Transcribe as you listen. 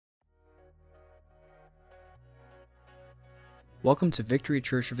Welcome to Victory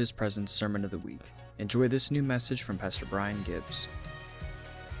Church of His Presence Sermon of the Week. Enjoy this new message from Pastor Brian Gibbs.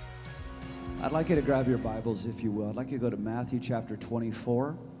 I'd like you to grab your Bibles, if you will. I'd like you to go to Matthew chapter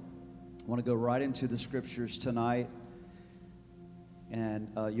 24. I want to go right into the scriptures tonight. And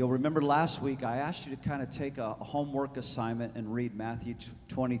you'll remember last week I asked you to kind of take a homework assignment and read Matthew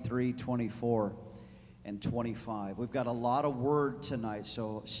 23, 24, and 25. We've got a lot of word tonight,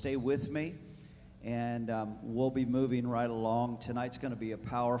 so stay with me. And we'll be moving right along. Tonight's going to be a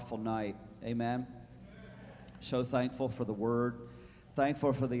powerful night. Amen. So thankful for the word.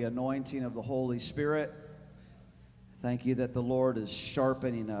 Thankful for the anointing of the Holy Spirit. Thank you that the Lord is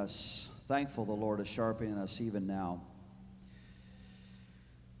sharpening us. Thankful the Lord is sharpening us even now.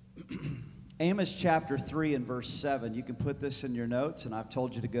 Amos chapter 3 and verse 7. You can put this in your notes, and I've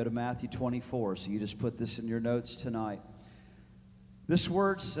told you to go to Matthew 24, so you just put this in your notes tonight. This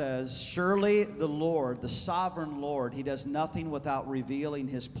word says, surely the Lord, the sovereign Lord, He does nothing without revealing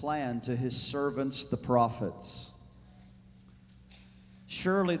His plan to His servants, the prophets.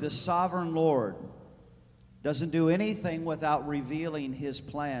 Surely the sovereign Lord doesn't do anything without revealing His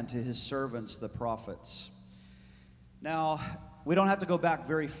plan to His servants, the prophets. Now, we don't have to go back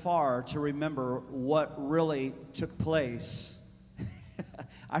very far to remember what really took place.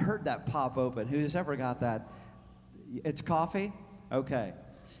 I heard that pop open. Who's ever got that? It's coffee? Okay.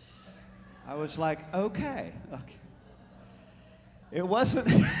 I was like, okay. It wasn't.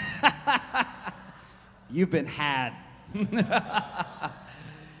 You've been had.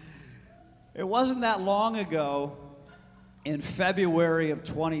 It wasn't that long ago, in February of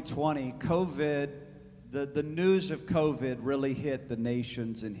 2020, COVID, the news of COVID really hit the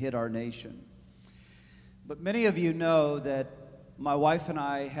nations and hit our nation. But many of you know that my wife and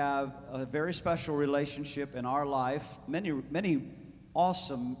I have a very special relationship in our life, many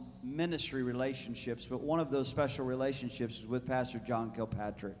awesome ministry relationships, but one of those special relationships is with Pastor John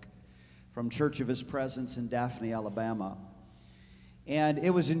Kilpatrick from Church of His Presence in Daphne, Alabama. And it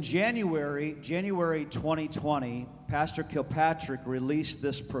was in January 2020, Pastor Kilpatrick released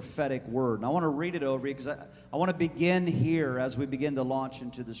this prophetic word. And I want to read it over you because I want to begin here as we begin to launch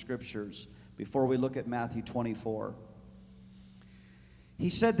into the scriptures before we look at Matthew 24. He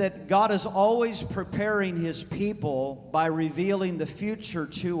said that God is always preparing His people by revealing the future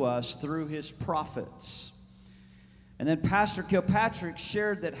to us through His prophets. And then Pastor Kilpatrick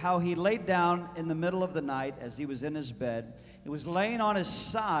shared that how he laid down in the middle of the night as he was in his bed. He was laying on his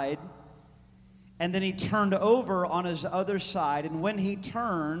side, and then he turned over on his other side. And when he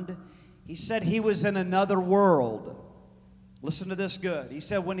turned, he said he was in another world. Listen to this good. He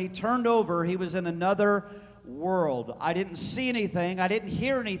said when he turned over, he was in another world. I didn't see anything, I didn't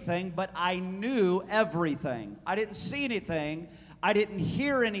hear anything, but I knew everything. I didn't see anything, I didn't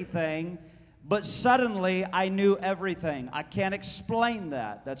hear anything, but suddenly I knew everything. I can't explain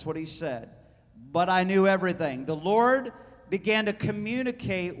that. That's what he said. But I knew everything. The Lord began to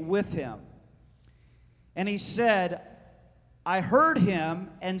communicate with him. And he said, I heard him,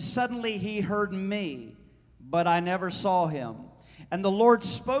 and suddenly he heard me, but I never saw him. And the Lord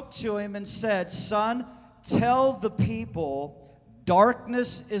spoke to him and said, son, tell the people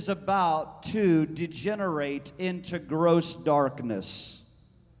darkness is about to degenerate into gross darkness.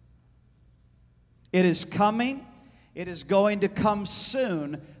 It is coming. It is going to come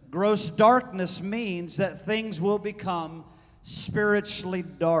soon. Gross darkness means that things will become spiritually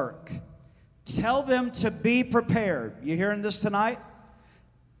dark. Tell them to be prepared. You hearing this tonight?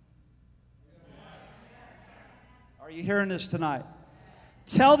 Are you hearing this tonight?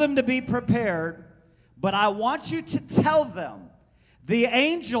 Tell them to be prepared. But I want you to tell them the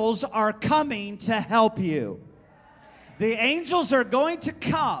angels are coming to help you. The angels are going to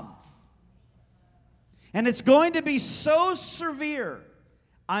come. And it's going to be so severe.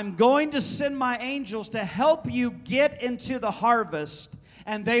 I'm going to send my angels to help you get into the harvest,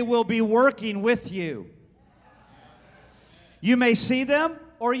 and they will be working with you. You may see them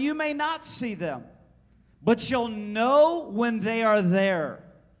or you may not see them, but you'll know when they are there.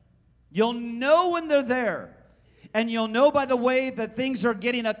 You'll know when they're there. And you'll know by the way that things are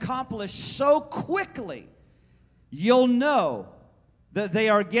getting accomplished so quickly. You'll know that they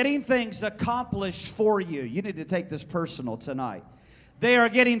are getting things accomplished for you. You need to take this personal tonight. They are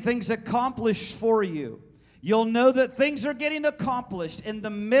getting things accomplished for you. You'll know that things are getting accomplished in the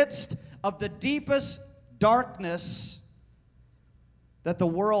midst of the deepest darkness that the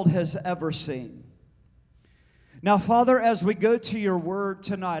world has ever seen. Now, Father, as we go to your word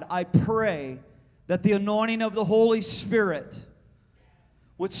tonight, I pray that the anointing of the Holy Spirit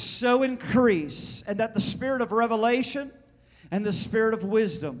would so increase, and that the spirit of revelation and the spirit of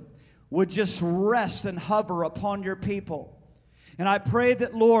wisdom would just rest and hover upon your people. And I pray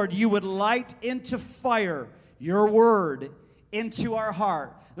that, Lord, you would light into fire your word into our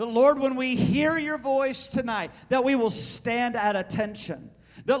heart. That, Lord, when we hear your voice tonight, that we will stand at attention.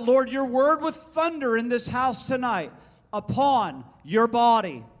 That, Lord, your word would thunder in this house tonight upon your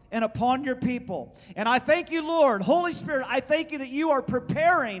body and upon your people. And I thank you, Lord, Holy Spirit, I thank you that you are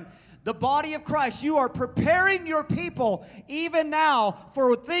preparing the body of Christ. You are preparing your people even now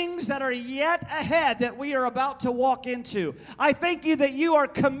for things that are yet ahead that we are about to walk into. I thank you that you are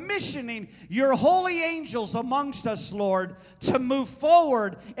commissioning your holy angels amongst us, Lord, to move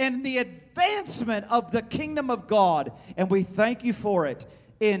forward in the advancement of the kingdom of God. And we thank you for it.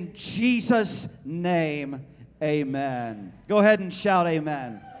 In Jesus' name, amen. Go ahead and shout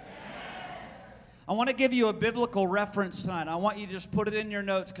amen. I want to give you a biblical reference tonight. I want you to just put it in your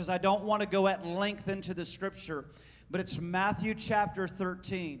notes because I don't want to go at length into the scripture. But it's Matthew chapter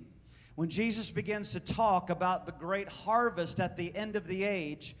 13. When Jesus begins to talk about the great harvest at the end of the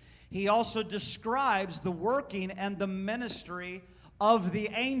age, he also describes the working and the ministry of the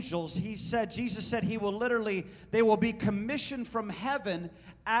angels. Jesus said they will be commissioned from heaven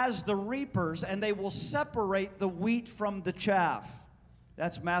as the reapers, and they will separate the wheat from the chaff.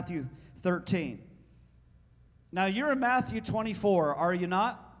 That's Matthew 13. Now, you're in Matthew 24, are you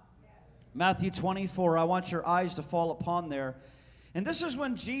not? Yes. Matthew 24, I want your eyes to fall upon there. And this is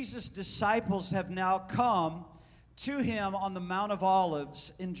when Jesus' disciples have now come to him on the Mount of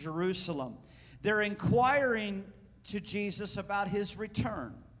Olives in Jerusalem. They're inquiring to Jesus about his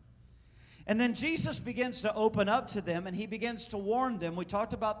return. And then Jesus begins to open up to them, and he begins to warn them. We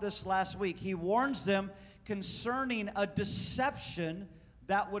talked about this last week. He warns them concerning a deception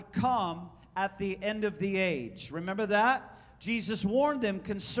that would come at the end of the age. Remember that? Jesus warned them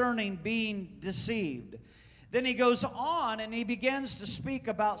concerning being deceived. Then he goes on and he begins to speak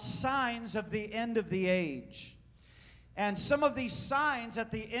about signs of the end of the age. And some of these signs at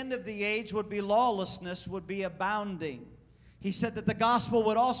the end of the age would be lawlessness, would be abounding. He said that the gospel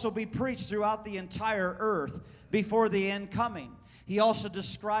would also be preached throughout the entire earth before the end coming. He also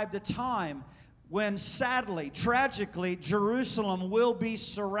described a time when sadly, tragically, Jerusalem will be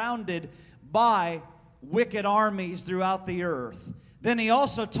surrounded by wicked armies throughout the earth. Then he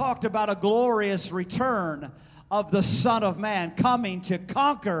also talked about a glorious return of the Son of Man coming to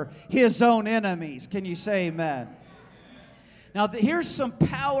conquer his own enemies. Can you say amen? Now, here's some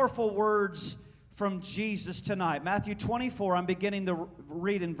powerful words from Jesus tonight. Matthew 24, I'm beginning to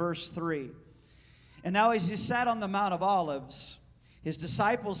read in verse 3. And now as he sat on the Mount of Olives, his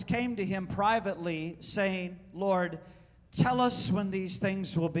disciples came to him privately, saying, Lord, tell us when these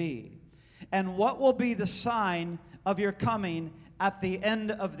things will be. And what will be the sign of your coming at the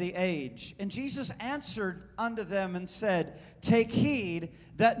end of the age? And Jesus answered unto them and said, take heed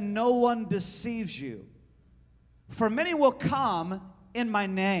that no one deceives you. For many will come in my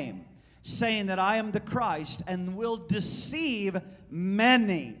name, saying that I am the Christ, and will deceive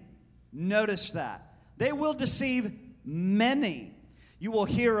many. Notice that. They will deceive many. You will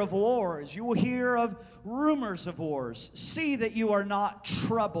hear of wars. You will hear of rumors of wars. See that you are not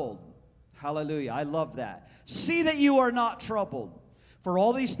troubled. Hallelujah. I love that. See that you are not troubled. For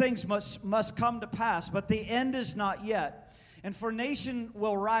all these things must come to pass, but the end is not yet. And for nation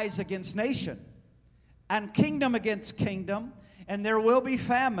will rise against nation, and kingdom against kingdom, and there will be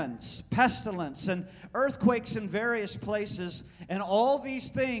famines, pestilence, and earthquakes in various places, and all these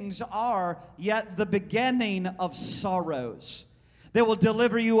things are yet the beginning of sorrows. They will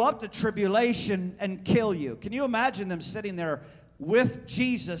deliver you up to tribulation and kill you. Can you imagine them sitting there with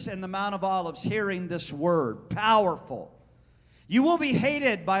Jesus in the Mount of Olives, hearing this word? Powerful. You will be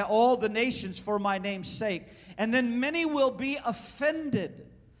hated by all the nations for my name's sake, and then many will be offended.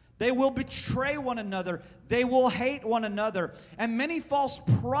 They will betray one another. They will hate one another. And many false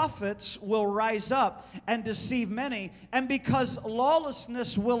prophets will rise up and deceive many. And because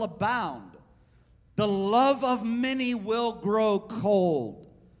lawlessness will abound, the love of many will grow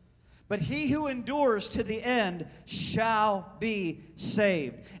cold. But he who endures to the end shall be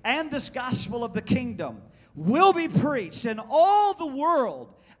saved. And this gospel of the kingdom will be preached in all the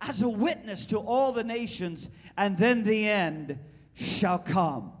world as a witness to all the nations, and then the end shall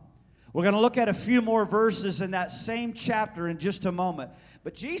come. We're going to look at a few more verses in that same chapter in just a moment.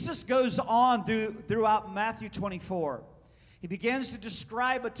 But Jesus goes on throughout Matthew 24. He begins to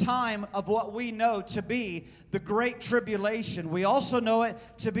describe a time of what we know to be the Great Tribulation. We also know it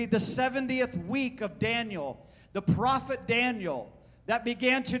to be the 70th week of Daniel, the prophet Daniel, that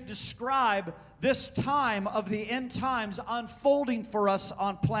began to describe this time of the end times unfolding for us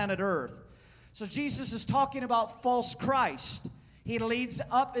on planet Earth. So Jesus is talking about false Christ. He leads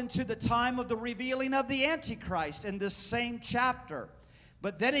up into the time of the revealing of the Antichrist in this same chapter.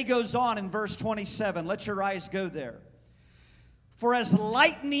 But then he goes on in verse 27. Let your eyes go there. For as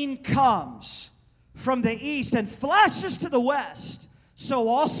lightning comes from the east and flashes to the west, so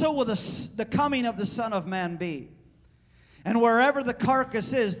also will the coming of the Son of Man be. And wherever the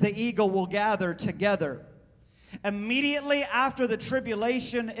carcass is, the eagle will gather together. Immediately after the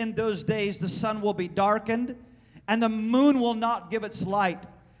tribulation in those days, the sun will be darkened, and the moon will not give its light.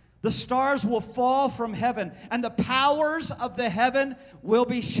 The stars will fall from heaven, and the powers of the heaven will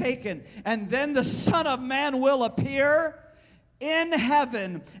be shaken. And then the Son of Man will appear in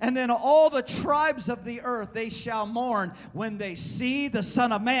heaven, and then all the tribes of the earth, they shall mourn when they see the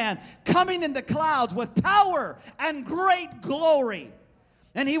Son of Man coming in the clouds with power and great glory.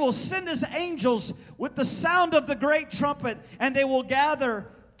 And he will send his angels with the sound of the great trumpet, and they will gather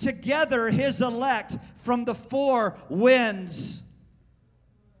together his elect from the four winds,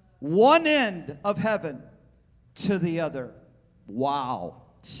 one end of heaven to the other. Wow.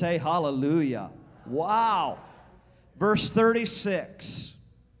 Say hallelujah. Wow. Verse 36.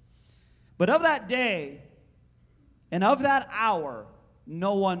 But of that day and of that hour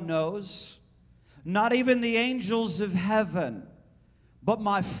no one knows, not even the angels of heaven, but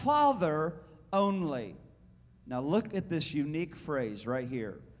my Father only. Now look at this unique phrase right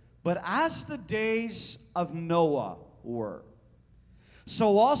here. But as the days of Noah were,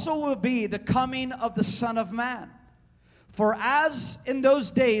 so also will be the coming of the Son of Man. For as in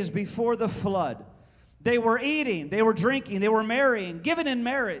those days before the flood, they were eating, they were drinking, they were marrying, given in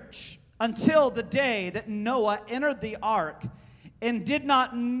marriage, until the day that Noah entered the ark, and did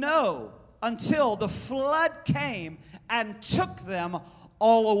not know until the flood came and took them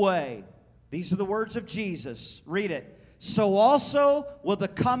all away. These are the words of Jesus. Read it. So also will the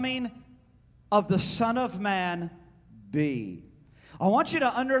coming of the Son of Man be. I want you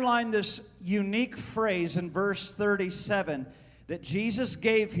to underline this unique phrase in verse 37 that Jesus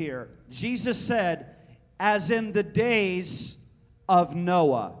gave here. Jesus said, as in the days of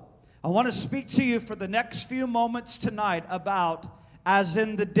Noah. I want to speak to you for the next few moments tonight about as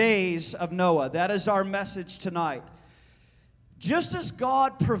in the days of Noah. That is our message tonight. Just as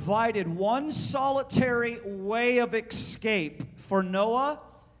God provided one solitary way of escape for Noah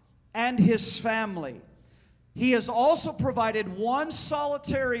and his family, He has also provided one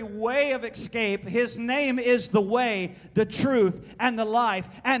solitary way of escape. His name is the way, the truth, and the life.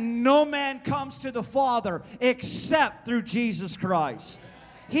 And no man comes to the Father except through Jesus Christ.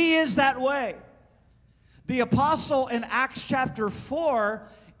 He is that way. The apostle in Acts chapter 4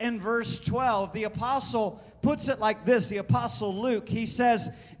 and verse 12, the apostle puts it like this. The apostle Luke, he says,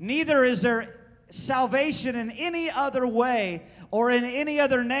 neither is there salvation in any other way or in any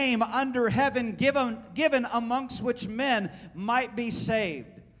other name under heaven given amongst which men might be saved.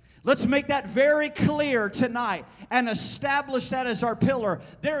 Let's make that very clear tonight and establish that as our pillar.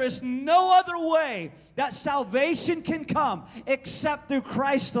 There is no other way that salvation can come except through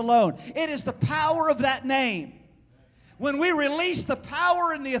Christ alone. It is the power of that name. When we release the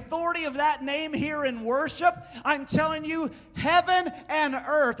power and the authority of that name here in worship, I'm telling you, heaven and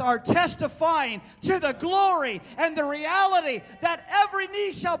earth are testifying to the glory and the reality that every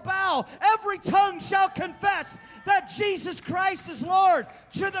knee shall bow, every tongue shall confess that Jesus Christ is Lord,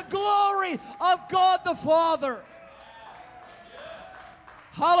 to the glory of God the Father.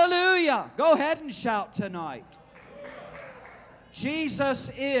 Hallelujah. Go ahead and shout tonight.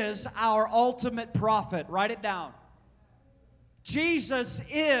 Jesus is our ultimate prophet. Write it down. Jesus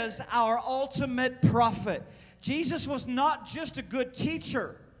is our ultimate prophet. Jesus was not just a good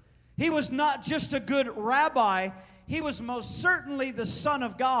teacher. He was not just a good rabbi. He was most certainly the Son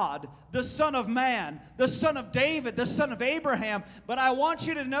of God, the Son of Man, the Son of David, the Son of Abraham. But I want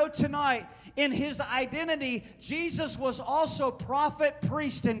you to know tonight, in his identity, Jesus was also prophet,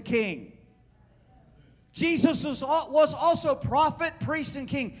 priest, and king. Jesus was also prophet, priest, and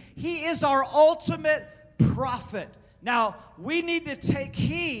king. He is our ultimate prophet. Now, we need to take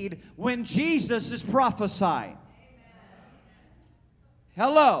heed when Jesus is prophesying.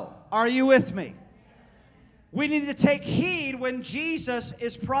 Hello, are you with me? We need to take heed when Jesus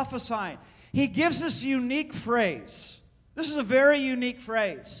is prophesying. He gives us a unique phrase. This is a very unique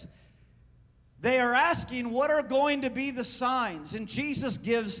phrase. They are asking, what are going to be the signs? And Jesus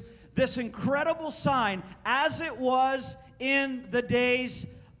gives this incredible sign, as it was in the days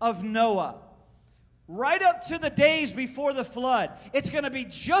of Noah. Right up to the days before the flood. It's going to be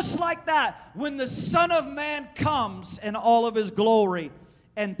just like that when the Son of Man comes in all of his glory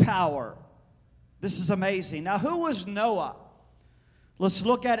and power. This is amazing. Now, who was Noah? Let's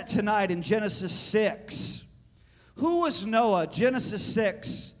look at it tonight in Genesis 6. Who was Noah? Genesis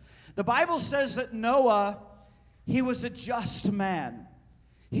 6. The Bible says that Noah, he was a just man.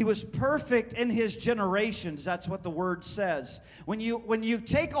 He was perfect in his generations. That's what the word says. When you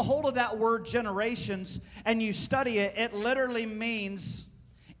take a hold of that word generations and you study it, it literally means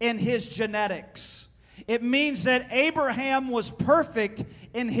in his genetics. It means that Abraham was perfect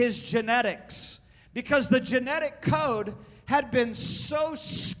in his genetics because the genetic code had been so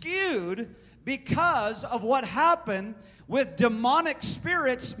skewed because of what happened with demonic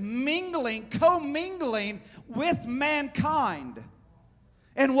spirits commingling with mankind.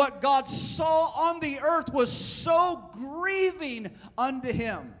 And what God saw on the earth was so grieving unto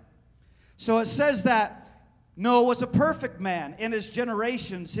him. So it says that Noah was a perfect man in his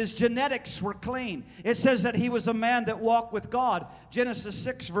generations. His genetics were clean. It says that he was a man that walked with God. Genesis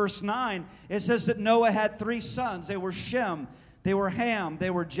 6 verse 9, it says that Noah had 3 sons. They were Shem, they were Ham,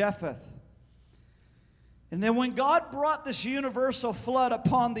 they were Japheth. And then when God brought this universal flood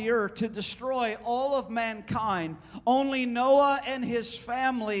upon the earth to destroy all of mankind, only Noah and his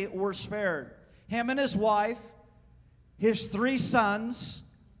family were spared. Him and his wife, his 3 sons,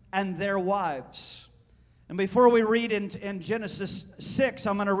 and their wives. And before we read in Genesis 6,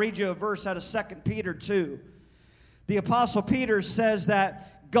 I'm going to read you a verse out of 2 Peter 2. The Apostle Peter says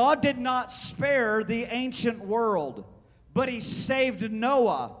that God did not spare the ancient world, but he saved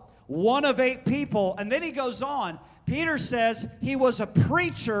Noah, one of 8 people. And then he goes on. Peter says he was a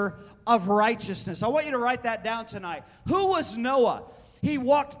preacher of righteousness. I want you to write that down tonight. Who was Noah? He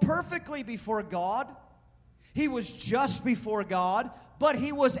walked perfectly before God. He was just before God, but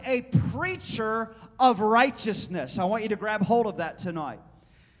he was a preacher of righteousness. I want you to grab hold of that tonight.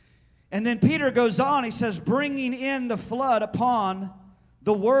 And then Peter goes on. He says, bringing in the flood upon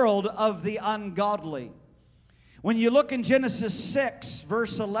the world of the ungodly. When you look in Genesis 6,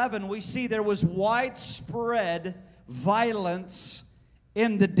 verse 11, we see there was widespread violence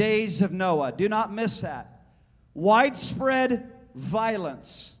in the days of Noah. Do not miss that. Widespread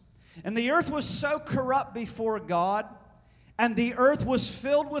violence. And the earth was so corrupt before God, and the earth was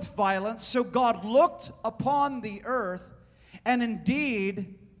filled with violence, so God looked upon the earth, and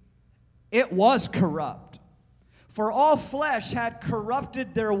indeed, it was corrupt. For all flesh had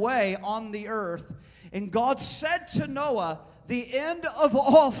corrupted their way on the earth. And God said to Noah, the end of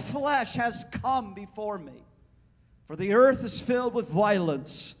all flesh has come before me. For the earth is filled with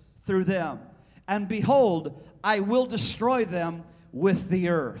violence through them. And behold, I will destroy them with the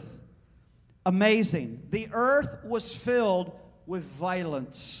earth. Amazing. The earth was filled with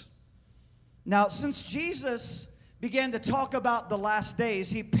violence. Now, since Jesus began to talk about the last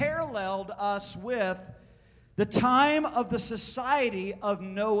days, he paralleled us with the time of the society of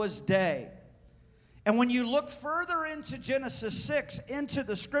Noah's day. And when you look further into Genesis 6, into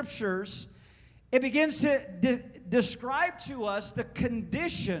the scriptures, it begins to describe to us the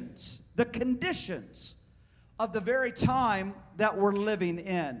conditions of the very time that we're living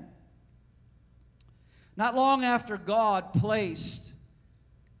in. Not long after God placed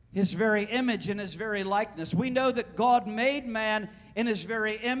his very image and his very likeness, we know that God made man in his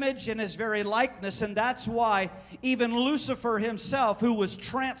very image and his very likeness, and that's why even Lucifer himself, who was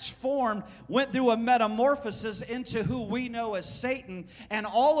transformed, went through a metamorphosis into who we know as Satan, and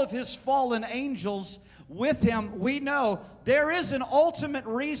all of his fallen angels with him. We know there is an ultimate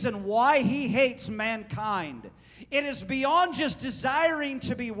reason why he hates mankind. It is beyond just desiring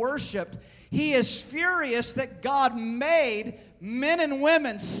to be worshiped. He is furious that God made men and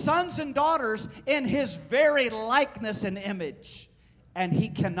women, sons and daughters, in his very likeness and image. And he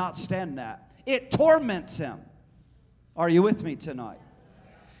cannot stand that. It torments him. Are you with me tonight?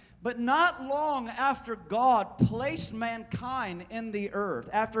 But not long after God placed mankind in the earth,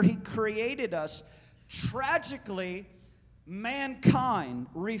 after he created us, tragically, mankind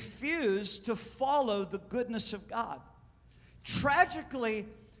refused to follow the goodness of God. Tragically,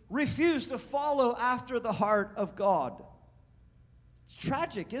 refused to follow after the heart of God. It's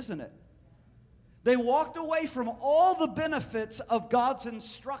tragic, isn't it? They walked away from all the benefits of God's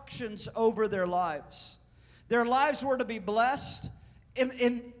instructions over their lives. Their lives were to be blessed,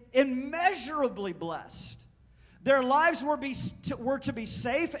 immeasurably blessed. Their lives were to be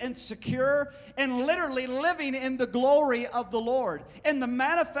safe and secure and literally living in the glory of the Lord, in the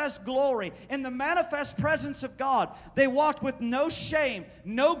manifest glory, in the manifest presence of God. They walked with no shame,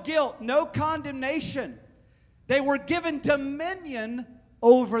 no guilt, no condemnation. They were given dominion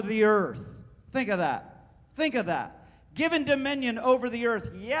over the earth. Think of that. Think of that. Given dominion over the earth,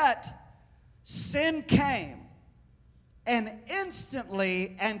 yet sin came. And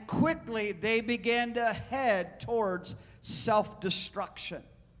instantly and quickly they began to head towards self-destruction.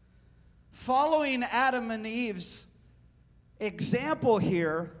 Following Adam and Eve's example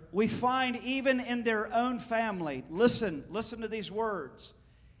here we find even in their own family. Listen to these words.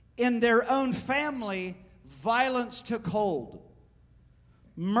 In their own family, violence took hold.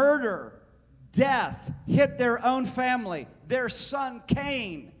 Murder, death hit their own family. Their son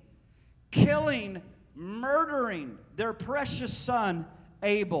Cain, killing, murdering their precious son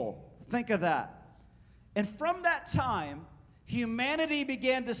Abel. Think of that. And from that time, humanity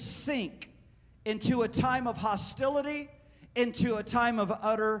began to sink into a time of hostility, into a time of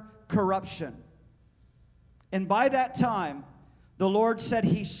utter corruption. And by that time, the Lord said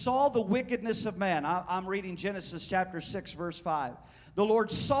he saw the wickedness of man. I'm reading Genesis chapter 6, verse 5. The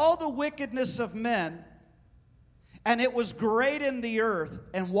Lord saw the wickedness of men, and it was great in the earth.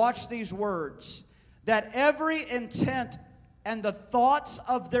 And watch these words. That every intent and the thoughts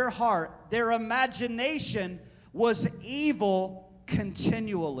of their heart, their imagination was evil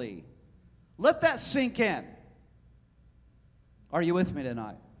continually. Let that sink in. Are you with me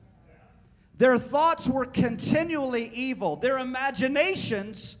tonight? Their thoughts were continually evil. Their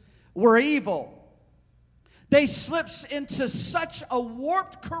imaginations were evil. They slipped into such a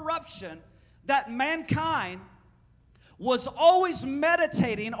warped corruption that mankind was always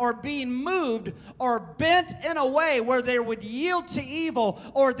meditating or being moved or bent in a way where they would yield to evil,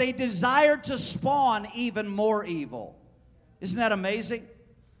 or they desired to spawn even more evil. Isn't that amazing?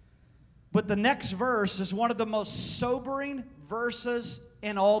 But the next verse is one of the most sobering verses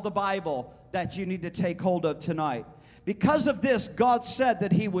in all the Bible that you need to take hold of tonight. Because of this, God said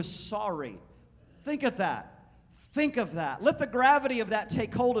that he was sorry. Think of that. Think of that. Let the gravity of that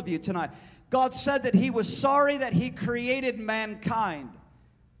take hold of you tonight. God said that he was sorry that he created mankind.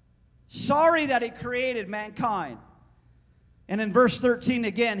 Sorry that he created mankind. And in verse 13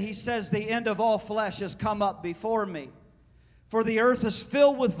 again, he says, the end of all flesh has come up before me. For the earth is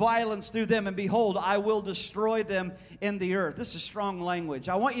filled with violence through them, and behold, I will destroy them in the earth. This is strong language.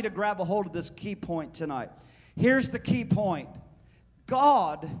 I want you to grab a hold of this key point tonight. Here's the key point.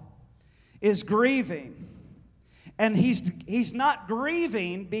 God is grieving. And he's not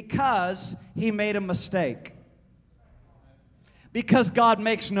grieving because he made a mistake. Because God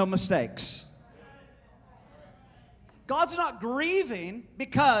makes no mistakes. God's not grieving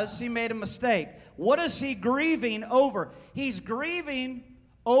because he made a mistake. What is he grieving over? He's grieving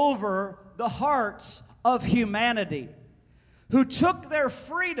over the hearts of humanity who took their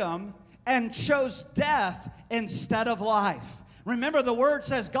freedom and chose death instead of life. Remember, the word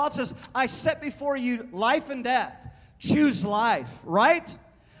says, God says, I set before you life and death. Choose life, right?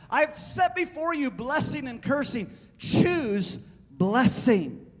 I've set before you blessing and cursing. Choose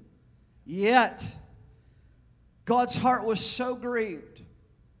blessing. Yet, God's heart was so grieved.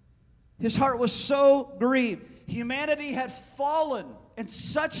 His heart was so grieved. Humanity had fallen in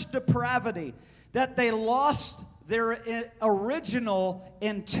such depravity that they lost their original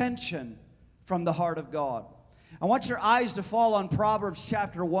intention from the heart of God. I want your eyes to fall on Proverbs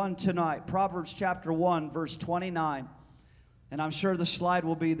chapter 1 tonight. Proverbs chapter 1, verse 29. And I'm sure the slide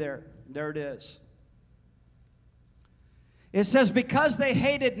will be there. There it is. It says, because they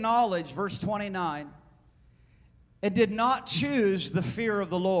hated knowledge, verse 29, and did not choose the fear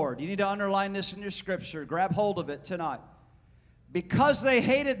of the Lord. You need to underline this in your scripture. Grab hold of it tonight. Because they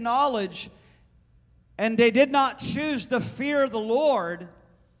hated knowledge and they did not choose the fear of the Lord,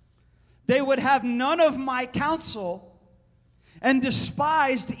 they would have none of my counsel and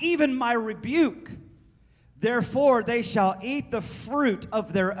despised even my rebuke. Therefore they shall eat the fruit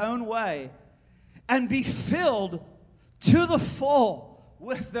of their own way and be filled to the full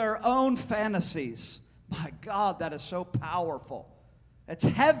with their own fantasies. My God, that is so powerful. It's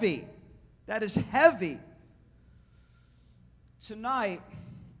heavy. That is heavy. Tonight,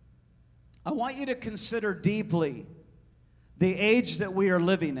 I want you to consider deeply the age that we are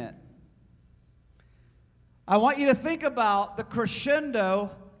living in. I want you to think about the crescendo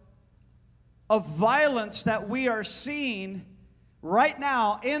of violence that we are seeing right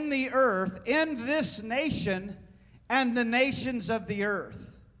now in the earth, in this nation, and the nations of the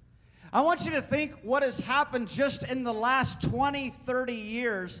earth. I want you to think what has happened just in the last 20, 30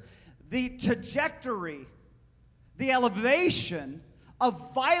 years, the trajectory, the elevation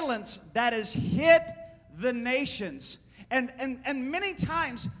of violence that has hit the nations. And many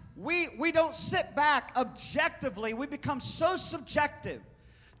times we don't sit back objectively. We become so subjective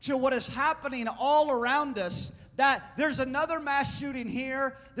to what is happening all around us that there's another mass shooting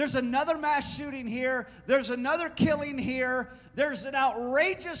here, there's another mass shooting here, there's another killing here, there's an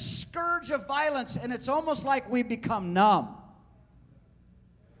outrageous scourge of violence, and it's almost like we become numb.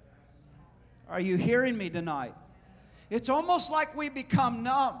 Are you hearing me tonight? It's almost like we become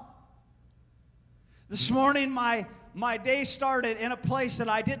numb. This morning, my my day started in a place that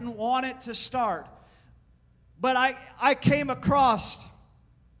I didn't want it to start. But I came across,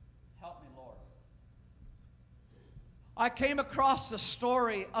 help me, Lord. I came across the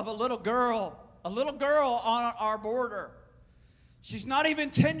story of a little girl on our border. She's not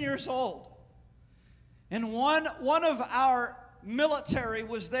even 10 years old. And one of our military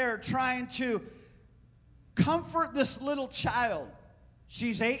was there trying to comfort this little child.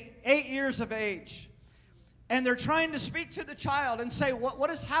 She's eight years of age. And they're trying to speak to the child and say, what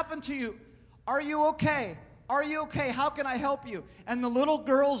has happened to you? Are you okay? Are you okay? How can I help you? And the little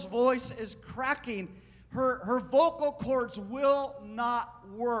girl's voice is cracking. Her vocal cords will not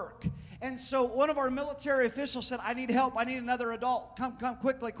work. And so one of our military officials said, I need help. I need another adult. Come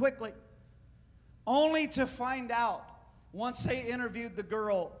quickly, quickly. Only to find out, once they interviewed the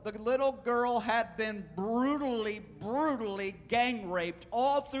little girl had been brutally gang raped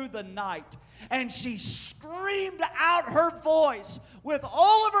all through the night. And she screamed out her voice with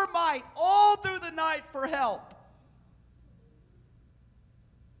all of her might all through the night for help.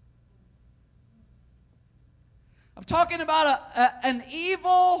 I'm talking about an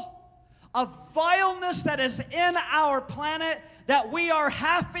evil, a vileness that is in our planet that we are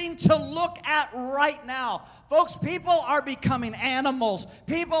having to look at right now. Folks, people are becoming animals.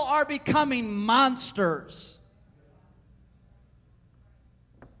 People are becoming monsters.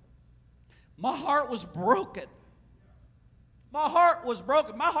 My heart was broken. My heart was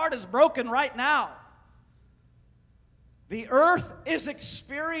broken. My heart is broken right now. The earth is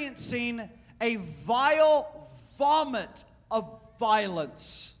experiencing a vile vomit of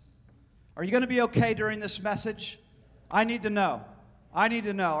violence. Are you going to be okay during this message? I need to know. I need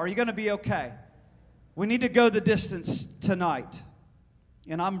to know. Are you going to be okay? We need to go the distance tonight.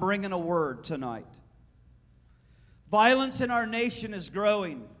 And I'm bringing a word tonight. Violence in our nation is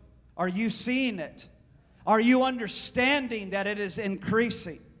growing. Are you seeing it? Are you understanding that it is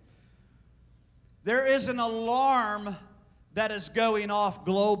increasing? There is an alarm that is going off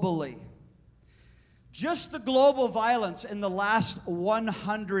globally. Just the global violence in the last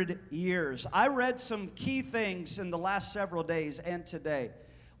 100 years. I read some key things in the last several days and today.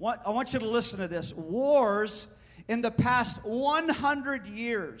 I want you to listen to this. Wars in the past 100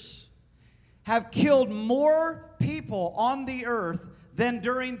 years have killed more people on the earth than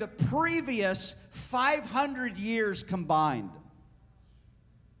during the previous 500 years combined.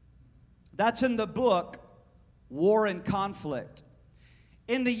 That's in the book, War and Conflict.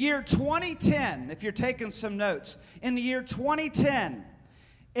 In the year 2010, if you're taking some notes, in the year 2010,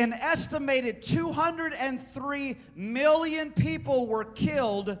 an estimated 203 million people were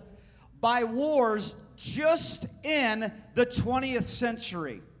killed by wars just in the 20th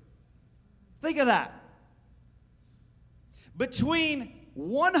century. Think of that. Between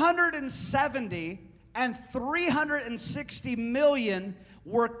 170 and 360 million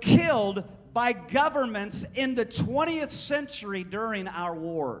were killed by governments in the 20th century during our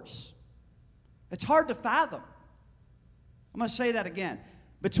wars. It's hard to fathom. I'm going to say that again.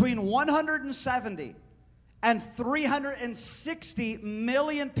 Between 170 and 360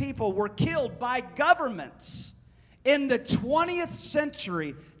 million people were killed by governments in the 20th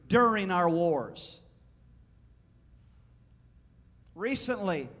century during our wars.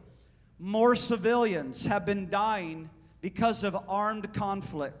 Recently, more civilians have been dying because of armed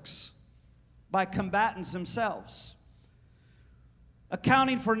conflicts by combatants themselves,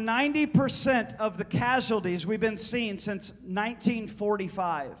 accounting for 90% of the casualties we've been seeing since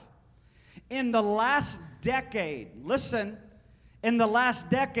 1945. In the last decade, listen, in the last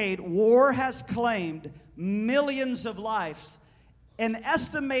decade, war has claimed millions of lives. An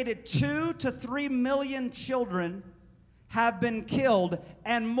estimated 2 to 3 million children have been killed,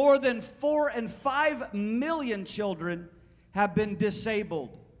 and more than 4 and 5 million children have been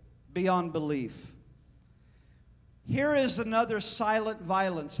disabled beyond belief. Here is another silent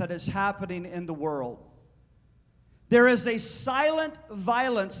violence that is happening in the world. There is a silent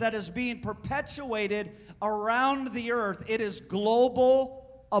violence that is being perpetuated around the earth. It is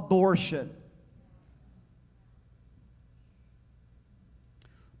global abortion.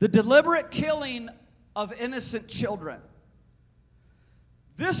 The deliberate killing of innocent children.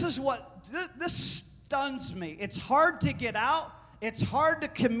 This stuns me. It's hard to get out. It's hard to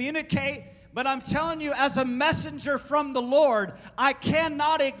communicate, but I'm telling you, as a messenger from the Lord, I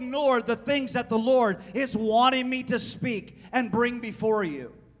cannot ignore the things that the Lord is wanting me to speak and bring before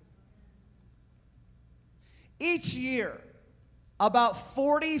you. Each year, about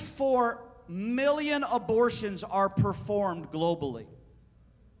 44 million abortions are performed globally.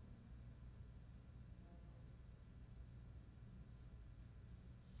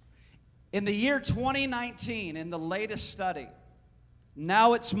 In the year 2019, in the latest study,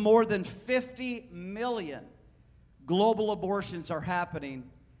 now it's more than 50 million global abortions are happening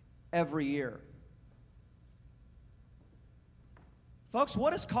every year. Folks,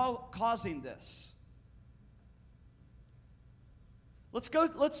 what is causing this?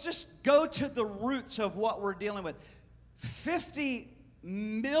 Let's just go to the roots of what we're dealing with. 50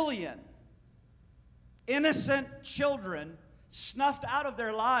 million innocent children snuffed out of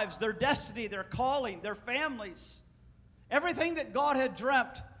their lives, their destiny, their calling, their families, everything that God had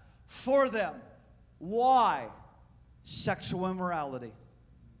dreamt for them. Why? Sexual immorality.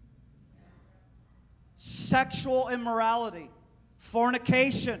 Sexual immorality,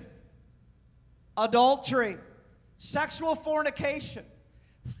 fornication, adultery, sexual fornication.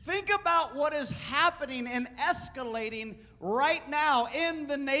 Think about what is happening and escalating right now in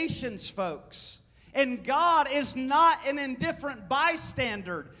the nations, folks. And God is not an indifferent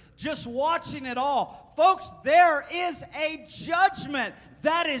bystander, just watching it all. Folks, there is a judgment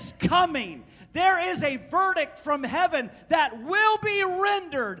that is coming. There is a verdict from heaven that will be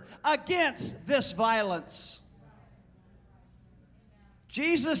rendered against this violence.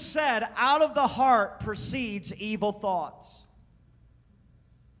 Jesus said, out of the heart proceeds evil thoughts.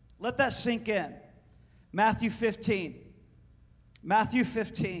 Let that sink in. Matthew 15. Matthew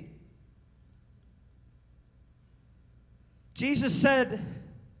 15. Jesus said,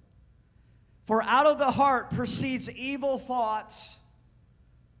 for out of the heart proceeds evil thoughts,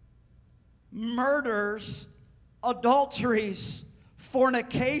 murders, adulteries,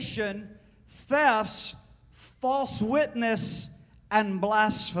 fornication, thefts, false witness, and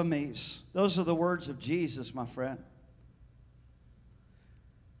blasphemies. Those are the words of Jesus, my friend.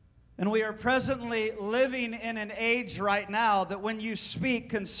 And we are presently living in an age right now that when you speak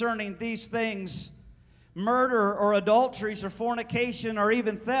concerning these things, murder or adulteries or fornication or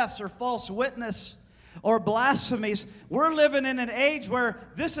even thefts or false witness or blasphemies, we're living in an age where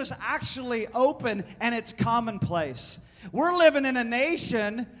this is actually open and it's commonplace. We're living in a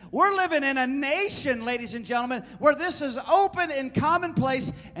nation, ladies and gentlemen, where this is open and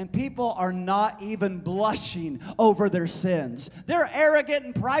commonplace, and people are not even blushing over their sins. They're arrogant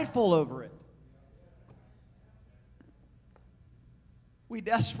and prideful over it. We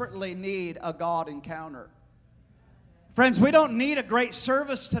desperately need a God encounter. Friends, we don't need a great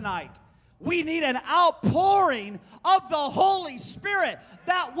service tonight. We need an outpouring of the Holy Spirit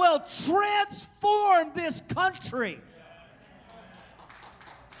that will transform this country.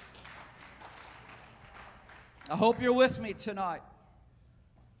 I hope you're with me tonight.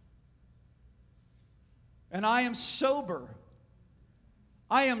 And I am sober.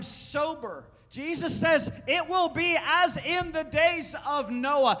 I am sober. Jesus says it will be as in the days of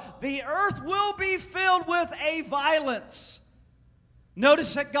Noah. The earth will be filled with a violence.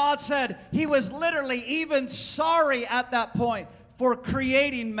 Notice that God said he was literally even sorry at that point for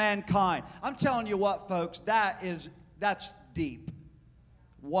creating mankind. I'm telling you what, folks, that's deep.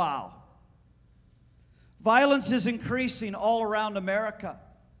 Wow. Violence is increasing all around America.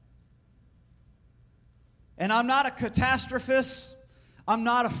 And I'm not a catastrophist. I'm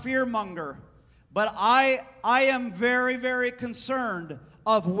not a fearmonger. But I am very, very concerned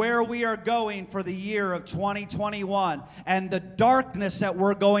of where we are going for the year of 2021 and the darkness that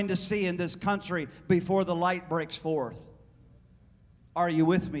we're going to see in this country before the light breaks forth. Are you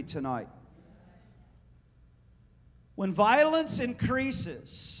with me tonight? When violence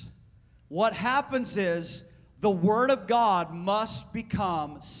increases, what happens is the Word of God must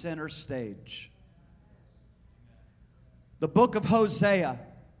become center stage. The book of Hosea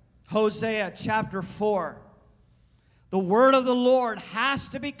chapter 4. The Word of the Lord has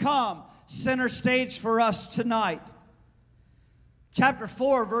to become center stage for us tonight. Chapter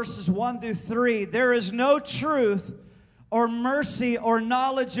 4, verses 1 through 3. There is no truth or mercy or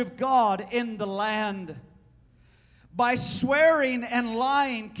knowledge of God in the land. By swearing and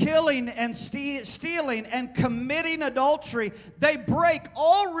lying, killing and stealing and committing adultery, they break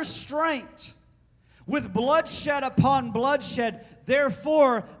all restraint. With bloodshed upon bloodshed,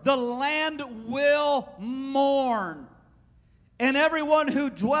 therefore the land will mourn, and everyone who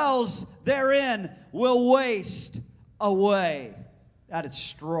dwells therein will waste away. That is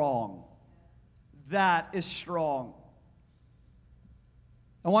strong. That is strong.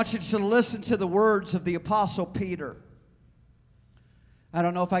 I want you to listen to the words of the Apostle Peter. I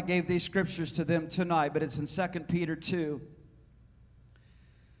don't know if I gave these scriptures to them tonight, but it's in 2 Peter 2.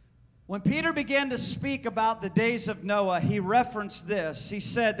 When Peter began to speak about the days of Noah, he referenced this. He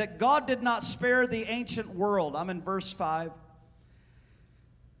said that God did not spare the ancient world. I'm in verse 5.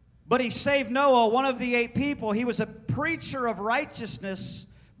 But he saved Noah, one of the 8 people. He was a preacher of righteousness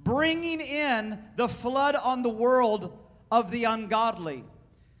bringing in the flood on the world of the ungodly.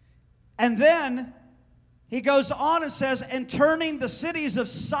 And then he goes on and says, and turning the cities of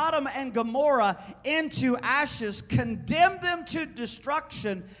Sodom and Gomorrah into ashes, condemned them to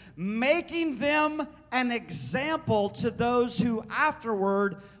destruction, making them an example to those who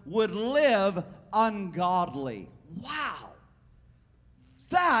afterward would live ungodly. Wow.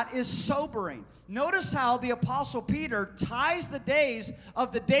 That is sobering. Notice how the Apostle Peter ties the days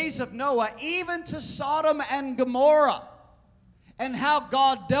of Noah even to Sodom and Gomorrah and how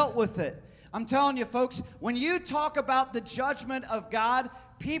God dealt with it. I'm telling you, folks, when you talk about the judgment of God,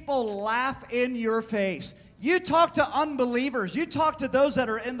 people laugh in your face. You talk to unbelievers, you talk to those that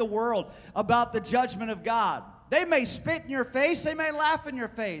are in the world about the judgment of God. They may spit in your face, they may laugh in your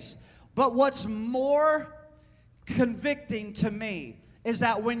face. But what's more convicting to me is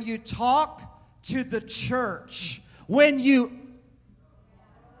that when you talk to the church, when you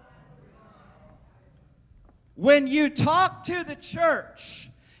talk to the church,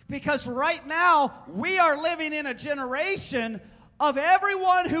 because right now we are living in a generation of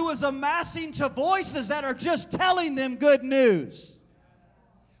everyone who is amassing to voices that are just telling them good news.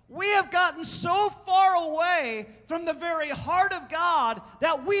 We have gotten so far away from the very heart of God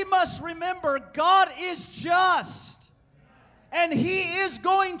that we must remember God is just. And He is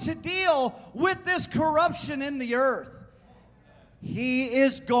going to deal with this corruption in the earth. He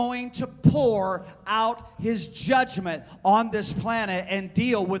is going to pour out His judgment on this planet and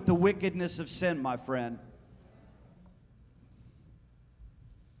deal with the wickedness of sin, my friend.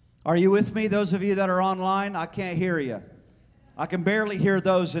 Are you with me? Those of you that are online, I can't hear you. I can barely hear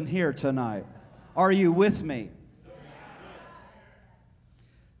those in here tonight. Are you with me?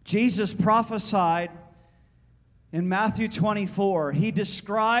 Jesus prophesied in Matthew 24. He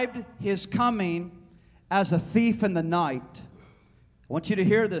described His coming as a thief in the night. I want you to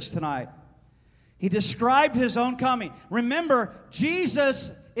hear this tonight. He described His own coming. Remember,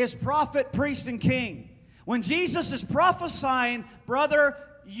 Jesus is prophet, priest, and king. When Jesus is prophesying, brother,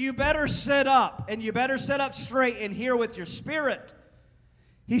 you better sit up, and you better sit up straight and hear with your spirit.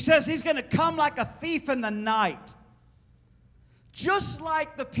 He says He's going to come like a thief in the night. Just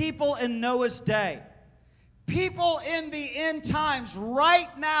like the people in Noah's day. People in the end times right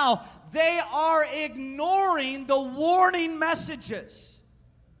now, they are ignoring the warning messages.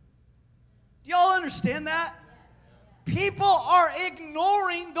 Do y'all understand that? People are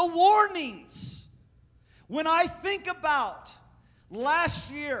ignoring the warnings. When I think about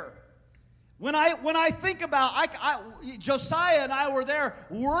last year, when I think about, Josiah and I were there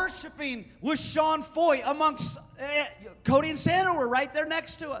worshiping with Sean Foy amongst, Cody and Sandra were right there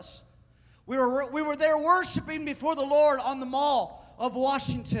next to us. We were there worshiping before the Lord on the Mall of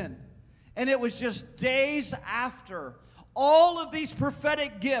Washington. And it was just days after all of these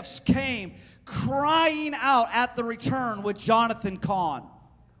prophetic gifts came crying out at the return with Jonathan Cahn.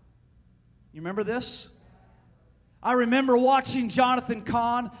 You remember this? I remember watching Jonathan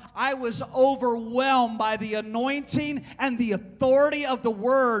Cahn. I was overwhelmed by the anointing and the authority of the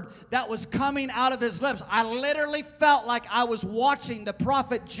word that was coming out of his lips. I literally felt like I was watching the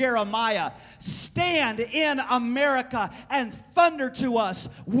prophet Jeremiah stand in America and thunder to us,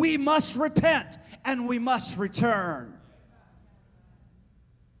 we must repent and we must return.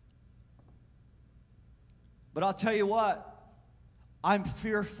 But I'll tell you what, I'm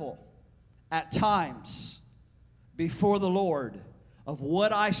fearful at times before the Lord of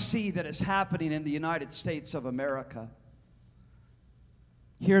what I see that is happening in the United States of America.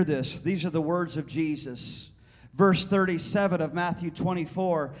 Hear this. These are the words of Jesus. Verse 37 of Matthew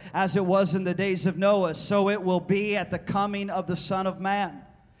 24. As it was in the days of Noah, so it will be at the coming of the Son of Man.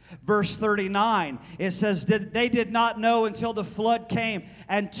 Verse 39, it says, they did not know until the flood came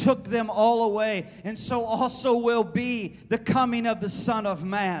and took them all away. And so also will be the coming of the Son of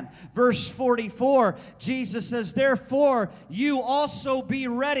Man. Verse 44, Jesus says, therefore you also be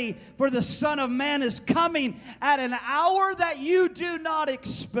ready, for the Son of Man is coming at an hour that you do not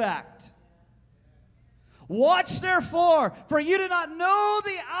expect. Watch therefore, for you do not know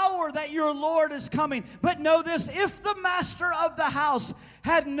the hour that your Lord is coming. But know this, if the master of the house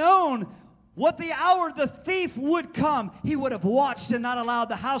had known what the hour the thief would come, he would have watched and not allowed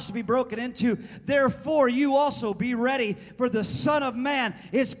the house to be broken into. Therefore, you also be ready, for the Son of Man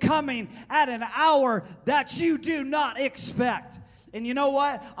is coming at an hour that you do not expect. And you know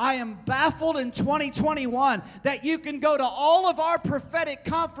what? I am baffled in 2021 that you can go to all of our prophetic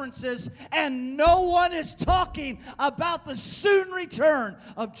conferences and no one is talking about the soon return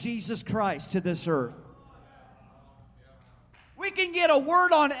of Jesus Christ to this earth. We can get a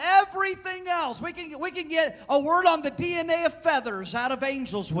word on everything else. We can get a word on the DNA of feathers out of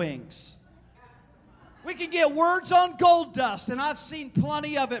angels' wings. We can get words on gold dust, and I've seen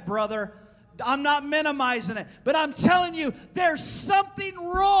plenty of it, brother. I'm not minimizing it, but I'm telling you, there's something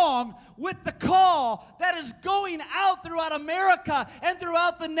wrong with the call that is going out throughout America and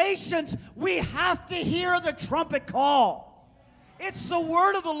throughout the nations. We have to hear the trumpet call. It's the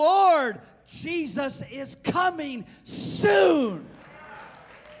word of the Lord. Jesus is coming soon.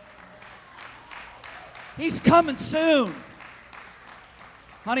 He's coming soon.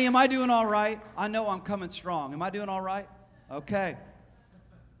 Honey, am I doing all right? I know I'm coming strong. Am I doing all right? Okay.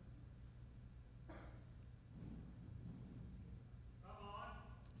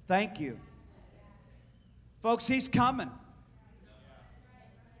 Thank you. Folks, He's coming.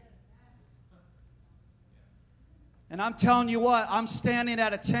 And I'm telling you what, I'm standing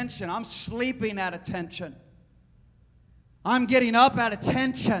at attention. I'm sleeping at attention. I'm getting up at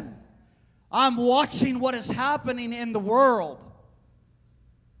attention. I'm watching what is happening in the world.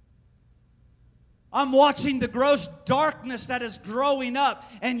 I'm watching the gross darkness that is growing up.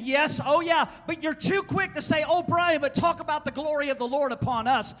 And yes, oh yeah, but you're too quick to say, oh Brian, but talk about the glory of the Lord upon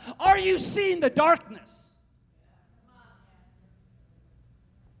us. Are you seeing the darkness?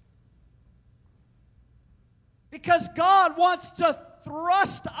 Because God wants to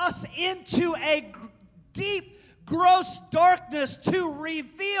thrust us into a deep, gross darkness to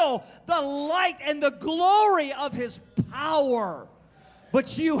reveal the light and the glory of His power.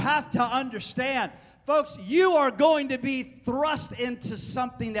 But you have to understand, folks, you are going to be thrust into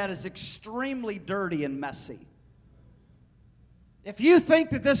something that is extremely dirty and messy. If you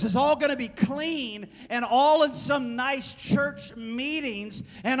think that this is all going to be clean and all in some nice church meetings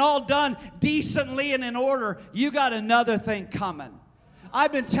and all done decently and in order, you got another thing coming.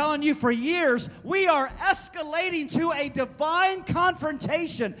 I've been telling you for years, we are escalating to a divine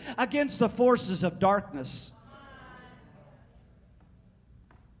confrontation against the forces of darkness.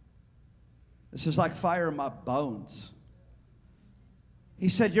 This is like fire in my bones. He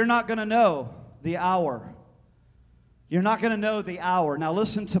said, you're not going to know the hour. You're not going to know the hour. Now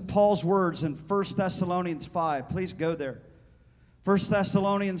listen to Paul's words in 1 Thessalonians 5. Please go there. 1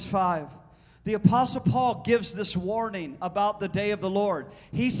 Thessalonians 5. The Apostle Paul gives this warning about the day of the Lord.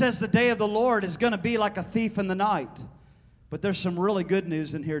 He says the day of the Lord is going to be like a thief in the night. But there's some really good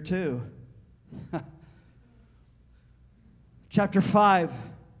news in here too. Chapter 5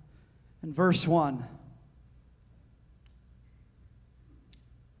 and verse 1.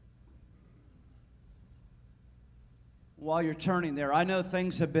 While you're turning there, I know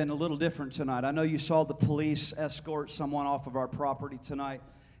things have been a little different tonight. I know you saw the police escort someone off of our property tonight,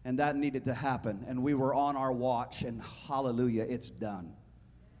 and that needed to happen. And we were on our watch, and hallelujah, it's done.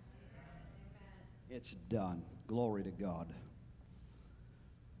 It's done. Glory to God.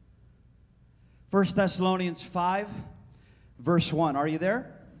 1 Thessalonians 5, verse 1. Are you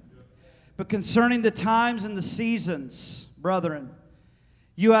there? But concerning the times and the seasons, brethren,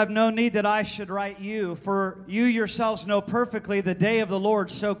 you have no need that I should write you, for you yourselves know perfectly the day of the Lord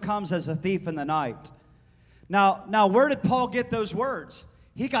so comes as a thief in the night. Now, where did Paul get those words?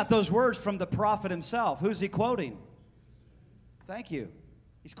 He got those words from the prophet himself. Who's he quoting? Thank you.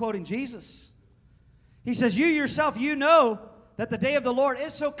 He's quoting Jesus. He says, you yourself, you know that the day of the Lord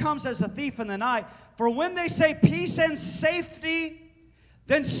it so comes as a thief in the night. For when they say peace and safety,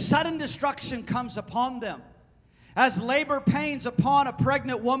 then sudden destruction comes upon them, as labor pains upon a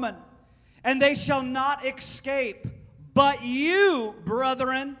pregnant woman, and they shall not escape. But you,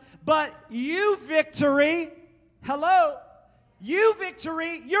 brethren, but you, victory, hello, you,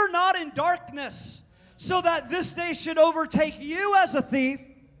 victory, you're not in darkness, so that this day should overtake you as a thief.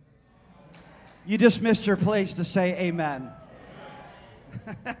 You just missed your place to say amen.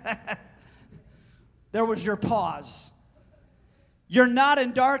 There was your pause. You're not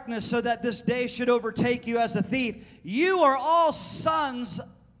in darkness so that this day should overtake you as a thief. You are all sons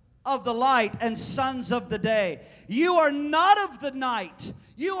of the light and sons of the day. You are not of the night.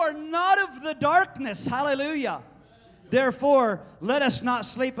 You are not of the darkness. Hallelujah. Therefore, let us not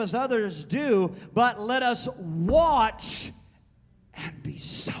sleep as others do, but let us watch and be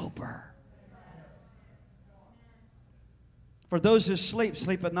sober. For those who sleep,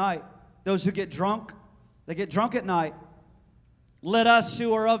 sleep at night. Those who get drunk, they get drunk at night. Let us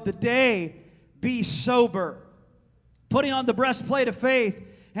who are of the day be sober, putting on the breastplate of faith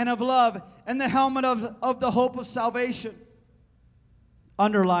and of love and the helmet of the hope of salvation.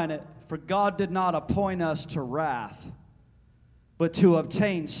 Underline it. For God did not appoint us to wrath, but to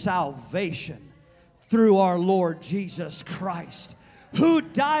obtain salvation through our Lord Jesus Christ, who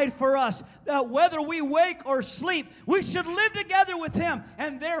died for us, that whether we wake or sleep, we should live together with him,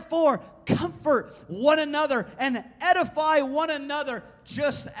 and therefore comfort one another and edify one another,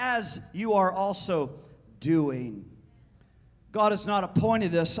 just as you are also doing. God has not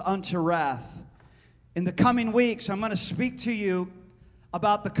appointed us unto wrath. In the coming weeks, I'm going to speak to you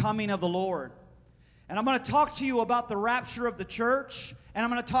about the coming of the Lord. And I'm going to talk to you about the rapture of the church, and I'm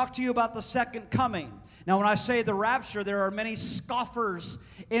going to talk to you about the second coming. Now, when I say the rapture, there are many scoffers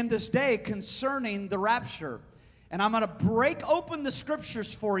in this day concerning the rapture. And I'm going to break open the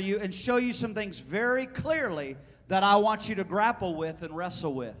scriptures for you and show you some things very clearly that I want you to grapple with and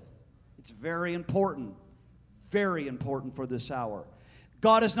wrestle with. It's very important for this hour.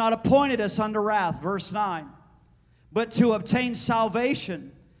 God has not appointed us unto wrath, verse 9, but to obtain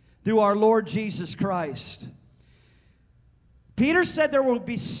salvation through our Lord Jesus Christ. Peter said there will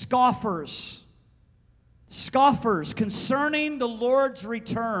be scoffers concerning the Lord's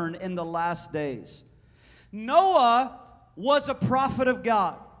return in the last days. Noah was a prophet of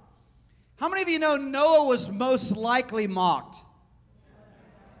God. How many of you know Noah was most likely mocked?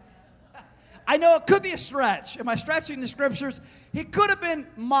 I know it could be a stretch. Am I stretching the scriptures? He could have been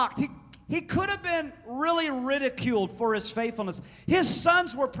mocked. He could have been really ridiculed for his faithfulness. His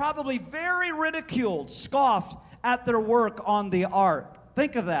sons were probably very ridiculed, scoffed at their work on the ark.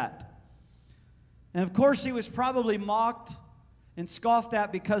 Think of that. And of course, he was probably mocked and scoffed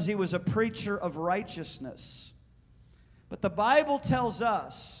at because he was a preacher of righteousness. But the Bible tells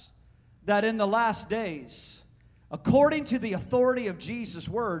us that in the last days, according to the authority of Jesus'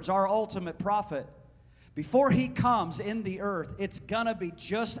 words, our ultimate prophet, before he comes in the earth, it's going to be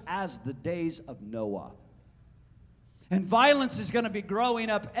just as the days of Noah. And violence is going to be growing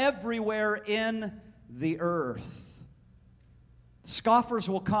up everywhere in the earth. Scoffers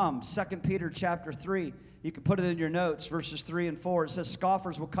will come. 2 Peter chapter 3. You can put it in your notes, verses 3 and 4. It says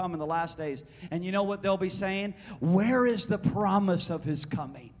scoffers will come in the last days. And you know what they'll be saying? Where is the promise of his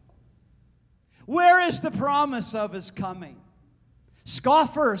coming? Where is the promise of his coming?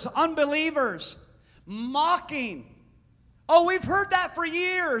 Scoffers, unbelievers, mocking. Oh, we've heard that for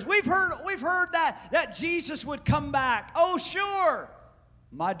years. We've heard that Jesus would come back. Oh, sure.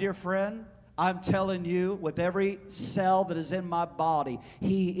 My dear friend, I'm telling you, with every cell that is in my body,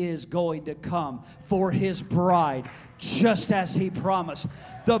 he is going to come for his bride, just as he promised.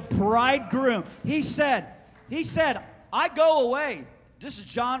 The bridegroom, he said, I go away. This is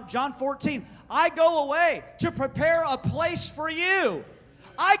John 14. I go away to prepare a place for you.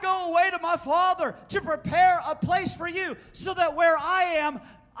 I go away to my Father to prepare a place for you, so that where I am,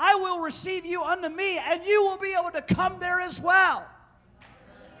 I will receive you unto me, and you will be able to come there as well.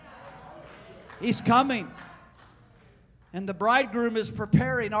 He's coming. And the bridegroom is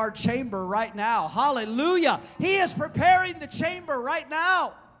preparing our chamber right now. Hallelujah. He is preparing the chamber right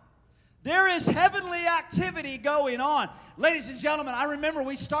now. There is heavenly activity going on. Ladies and gentlemen, I remember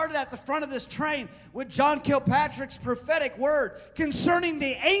we started at the front of this train with John Kilpatrick's prophetic word concerning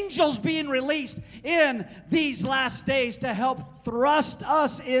the angels being released in these last days to help thrust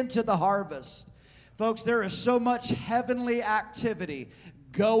us into the harvest. Folks, there is so much heavenly activity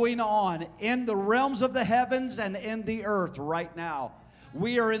going on in the realms of the heavens and in the earth right now.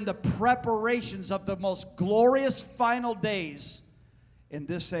 We are in the preparations of the most glorious final days in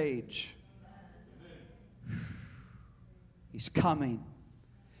this age. He's coming.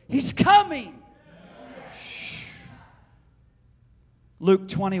 He's coming. Luke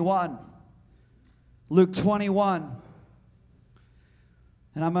 21. Luke 21.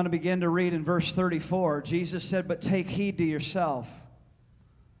 And I'm going to begin to read in verse 34. Jesus said, "But take heed to yourself.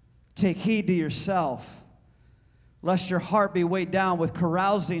 Take heed to yourself, lest your heart be weighed down with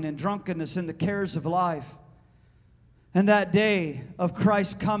carousing and drunkenness and the cares of life. And that day of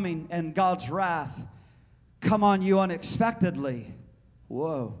Christ's coming and God's wrath come on you unexpectedly."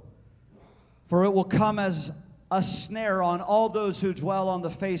 Whoa. "For it will come as a snare on all those who dwell on the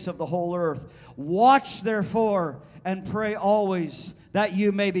face of the whole earth. Watch therefore and pray always, that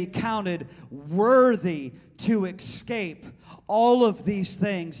you may be counted worthy to escape all of these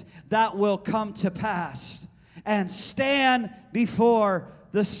things that will come to pass and stand before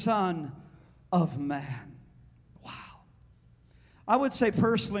the Son of Man." Wow. I would say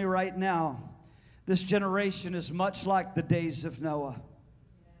personally right now, this generation is much like the days of Noah.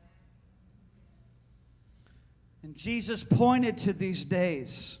 And Jesus pointed to these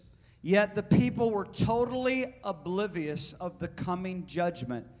days, yet the people were totally oblivious of the coming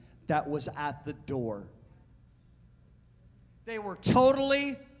judgment that was at the door. They were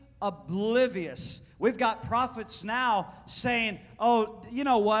totally oblivious. We've got prophets now saying, oh, you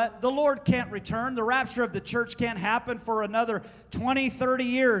know what? The Lord can't return. The rapture of the church can't happen for another 20, 30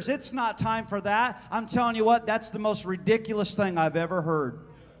 years. It's not time for that. I'm telling you what, that's the most ridiculous thing I've ever heard.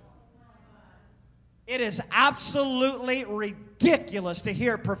 It is absolutely ridiculous to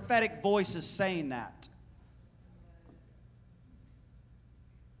hear prophetic voices saying that.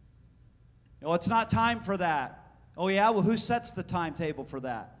 Oh, it's not time for that. Oh, yeah? Well, who sets the timetable for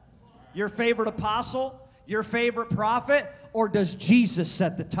that? Your favorite apostle? Your favorite prophet? Or does Jesus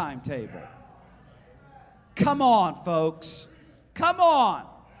set the timetable? Come on, folks. Come on.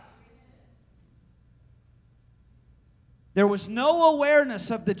 There was no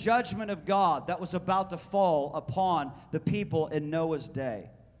awareness of the judgment of God that was about to fall upon the people in Noah's day.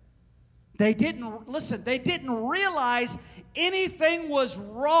 They didn't realize anything was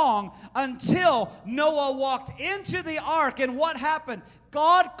wrong until Noah walked into the ark. And what happened?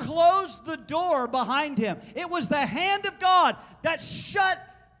 God closed the door behind him. It was the hand of God that shut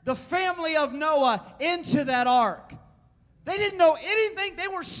the family of Noah into that ark. They didn't know anything. They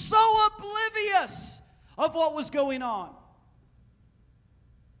were so oblivious of what was going on.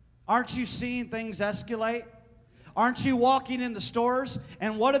 Aren't you seeing things escalate? Aren't you walking in the stores?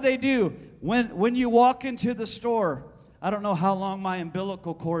 And what do? When you walk into the store, I don't know how long my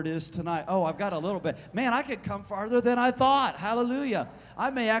umbilical cord is tonight. Oh, I've got a little bit. Man, I could come farther than I thought. Hallelujah. I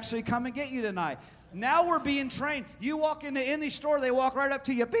may actually come and get you tonight. Now we're being trained. You walk into any store, they walk right up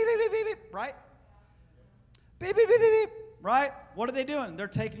to you. Beep, beep, beep, beep, beep, right? Beep, beep, beep, beep, beep, right? What are they doing? They're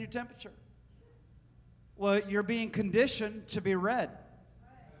taking your temperature. Well, you're being conditioned to be read.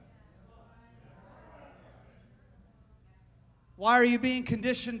 Why are you being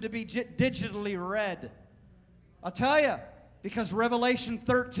conditioned to be digitally read? I'll tell you, because Revelation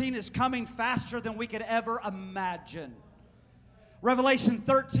 13 is coming faster than we could ever imagine. Revelation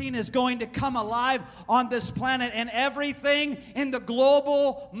 13 is going to come alive on this planet, and everything in the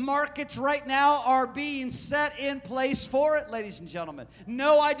global markets right now are being set in place for it, ladies and gentlemen.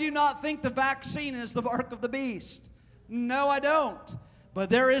 No, I do not think the vaccine is the mark of the beast. No, I don't.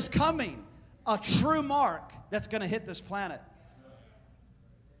 But there is coming a true mark that's going to hit this planet.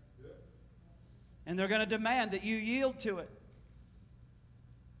 And they're going to demand that you yield to it.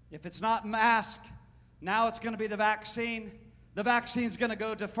 If it's not mask, now it's going to be the vaccine. The vaccine's going to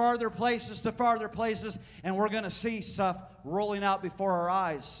go to farther places, and we're going to see stuff rolling out before our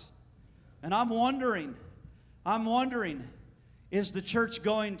eyes. And I'm wondering, is the church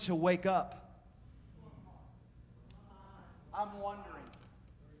going to wake up?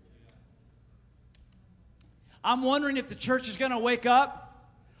 I'm wondering if the church is going to wake up.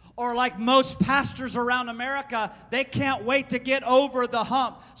 Or like most pastors around America, they can't wait to get over the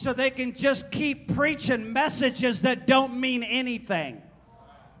hump so they can just keep preaching messages that don't mean anything.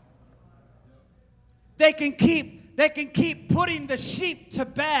 They can keep putting the sheep to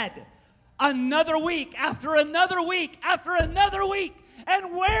bed another week after another week after another week.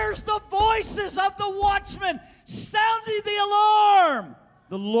 And where's the voices of the watchmen sounding the alarm?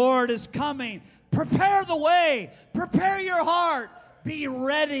 The Lord is coming. Prepare the way. Prepare your heart. Be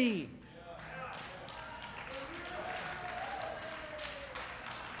ready.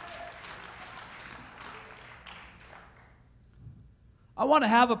 I want to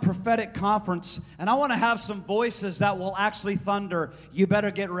have a prophetic conference, and I want to have some voices that will actually thunder, you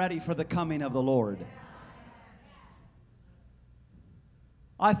better get ready for the coming of the Lord.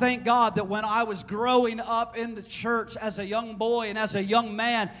 I thank God that when I was growing up in the church as a young boy and as a young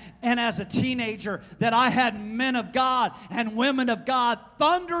man and as a teenager, that I had men of God and women of God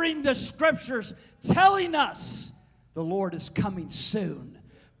thundering the scriptures, telling us the Lord is coming soon.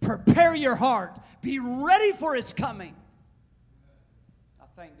 Prepare your heart. Be ready for His coming. I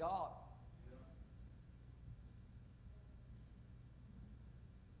thank God.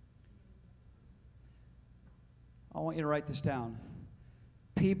 I want you to write this down.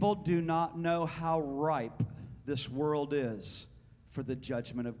 People do not know how ripe this world is for the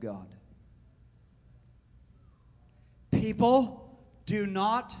judgment of God. People do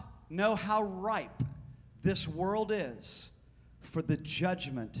not know how ripe this world is for the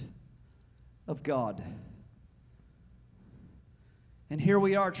judgment of God. And here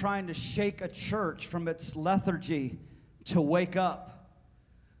we are trying to shake a church from its lethargy to wake up.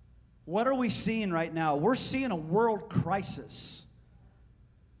 What are we seeing right now? We're seeing a world crisis.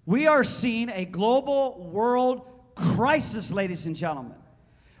 We are seeing a global world crisis, ladies and gentlemen.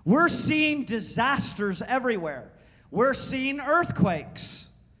 We're seeing disasters everywhere. We're seeing earthquakes.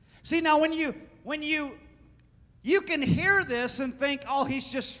 See, now when you can hear this and think, oh,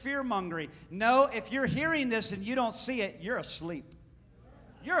 he's just fear-mongering. No, if you're hearing this and you don't see it, you're asleep.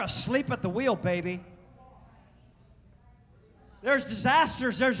 You're asleep at the wheel, baby. There's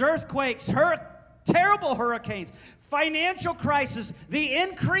disasters, there's earthquakes, terrible hurricanes, financial crisis, the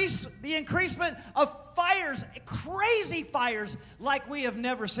increasement of fires, crazy fires like we have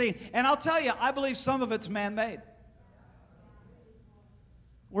never seen. And I'll tell you, I believe some of it's man-made.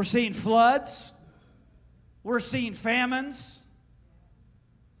 We're seeing floods. We're seeing famines.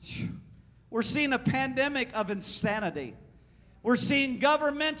 We're seeing a pandemic of insanity. We're seeing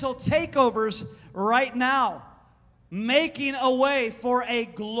governmental takeovers right now, making a way for a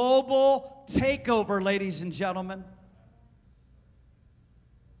global takeover, ladies and gentlemen.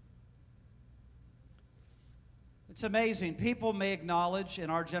 It's amazing. People may acknowledge, in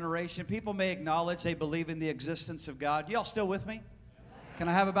our generation, people may acknowledge they believe in the existence of God. You all still with me? Can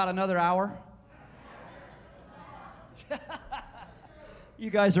I have about another hour? You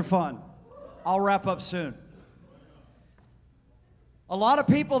guys are fun. I'll wrap up soon. A lot of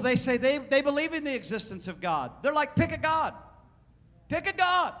people, they say they believe in the existence of God. They're like, pick a God. Pick a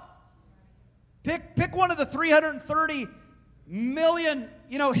God. Pick one of the 330 million,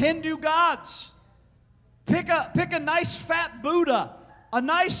 Hindu gods. Pick a nice fat Buddha, a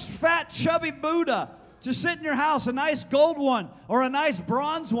nice fat chubby Buddha to sit in your house, a nice gold one or a nice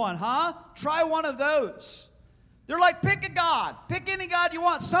bronze one, huh? Try one of those. They're like, pick a God. Pick any God you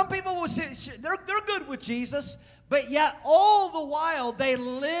want. Some people will say, they're good with Jesus, but yet all the while they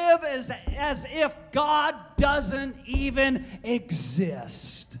live as if God doesn't even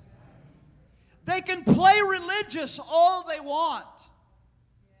exist. They can play religious all they want,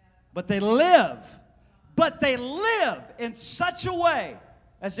 but they live in such a way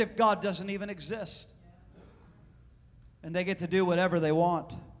as if God doesn't even exist. And they get to do whatever they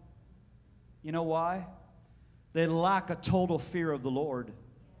want. You know why? They lack a total fear of the Lord.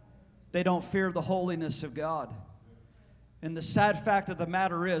 They don't fear the holiness of God. And the sad fact of the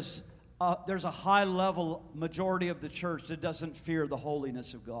matter is, there's a high level majority of the church that doesn't fear the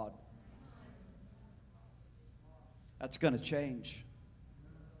holiness of God. That's going to change.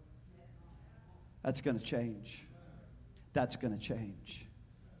 That's going to change. That's going to change.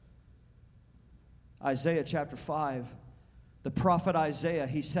 Isaiah chapter 5. The prophet Isaiah,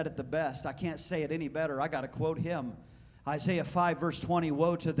 he said it the best. I can't say it any better. I got to quote him. Isaiah 5 verse 20,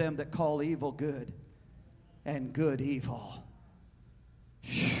 woe to them that call evil good and good evil.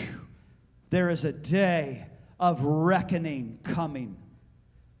 Whew. There is a day of reckoning coming.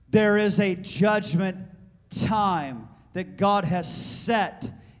 There is a judgment time that God has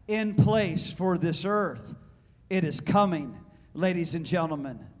set in place for this earth. It is coming, ladies and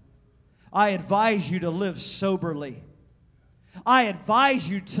gentlemen. I advise you to live soberly. I advise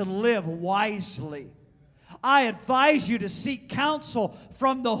you to live wisely. I advise you to seek counsel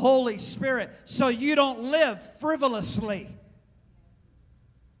from the Holy Spirit so you don't live frivolously.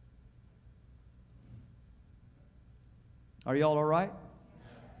 Are y'all all right?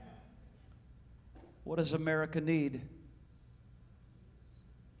 What does America need?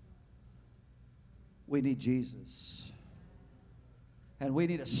 We need Jesus. And we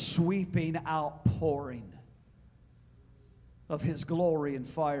need a sweeping outpouring of His glory and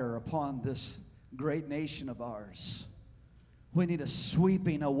fire upon this great nation of ours. We need a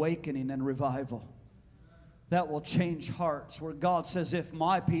sweeping awakening and revival that will change hearts, where God says, if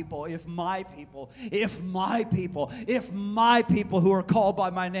my people who are called by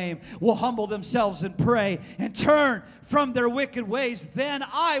my name will humble themselves and pray and turn from their wicked ways, then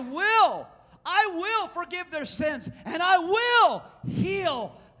I will forgive their sins and I will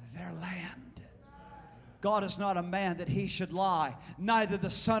heal their land. God is not a man that He should lie, neither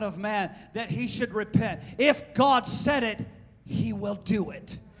the Son of Man that He should repent. If God said it, He will do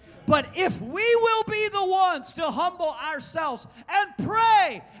it. But if we will be the ones to humble ourselves and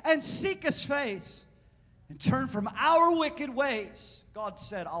pray and seek His face and turn from our wicked ways, God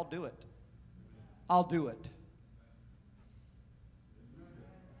said, I'll do it. I'll do it.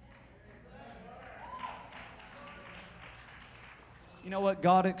 You know what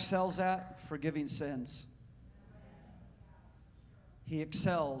God excels at? Forgiving sins. He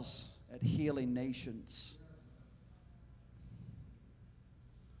excels at healing nations.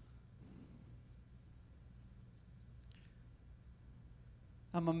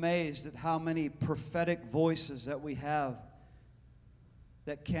 I'm amazed at how many prophetic voices that we have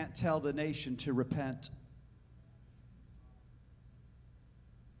that can't tell the nation to repent.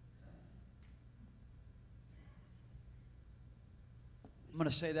 I'm going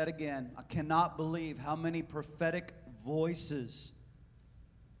to say that again. I cannot believe how many prophetic voices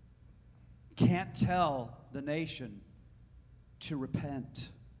can't tell the nation to repent.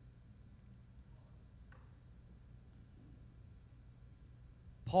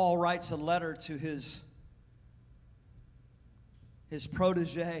 Paul writes a letter to his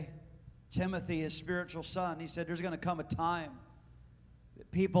protege, Timothy, his spiritual son. He said there's going to come a time that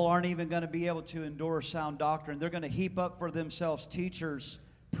people aren't even going to be able to endure sound doctrine. They're going to heap up for themselves teachers,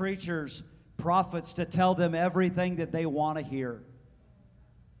 preachers, prophets to tell them everything that they want to hear.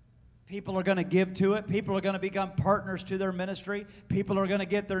 People are going to give to it. People are going to become partners to their ministry. People are going to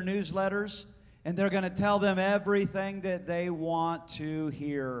get their newsletters, and they're going to tell them everything that they want to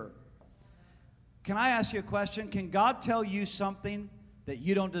hear. Can I ask you a question? Can God tell you something that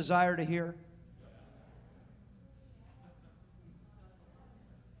you don't desire to hear?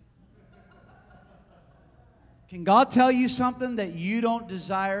 Can God tell you something that you don't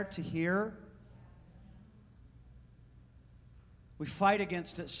desire to hear? We fight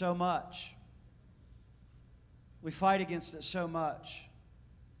against it so much. We fight against it so much.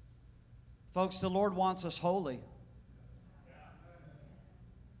 Folks, the Lord wants us holy.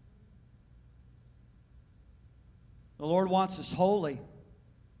 The Lord wants us holy.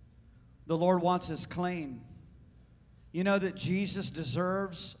 The Lord wants us clean. You know that Jesus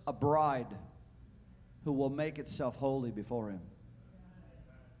deserves a bride who will make itself holy before Him.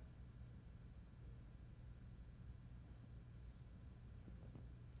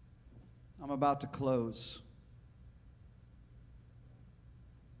 I'm about to close.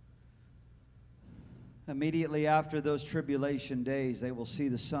 Immediately after those tribulation days, they will see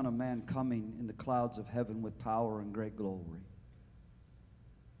the Son of Man coming in the clouds of heaven with power and great glory.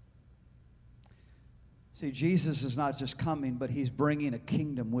 See, Jesus is not just coming, but He's bringing a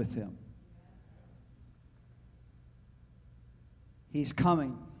kingdom with Him. He's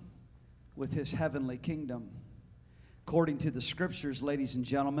coming with His heavenly kingdom. According to the Scriptures, ladies and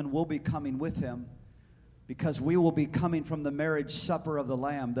gentlemen, we'll be coming with Him because we will be coming from the marriage supper of the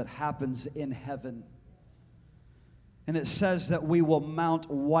Lamb that happens in heaven. And it says that we will mount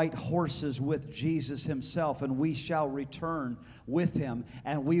white horses with Jesus Himself, and we shall return with Him,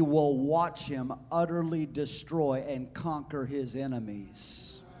 and we will watch Him utterly destroy and conquer His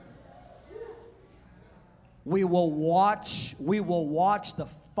enemies. We will watch the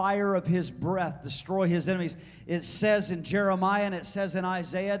fire of His breath destroy His enemies. It says in Jeremiah and it says in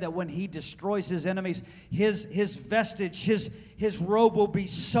Isaiah that when He destroys His enemies, His vestige, His robe will be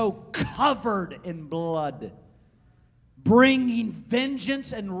so covered in blood, bringing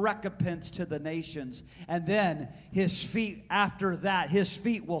vengeance and recompense to the nations. And then His feet, after that, His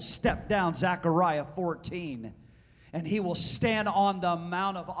feet will step down, Zechariah 14. And He will stand on the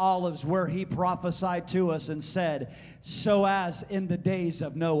Mount of Olives where He prophesied to us and said, so as in the days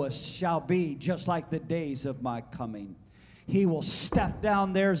of Noah shall be, just like the days of my coming. He will step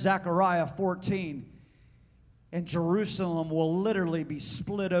down there, Zechariah 14, and Jerusalem will literally be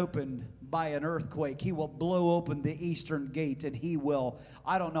split open by an earthquake. He will blow open the eastern gate, and He will,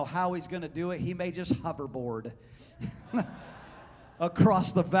 I don't know how He's going to do it. He may just hoverboard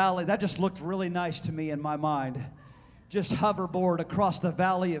across the valley. That just looked really nice to me in my mind. Just hoverboard across the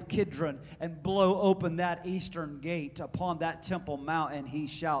valley of Kidron and blow open that eastern gate upon that Temple Mount, and He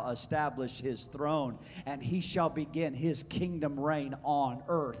shall establish His throne, and He shall begin His kingdom reign on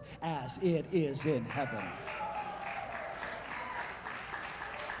earth as it is in heaven.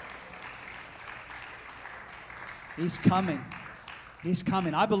 He's coming. He's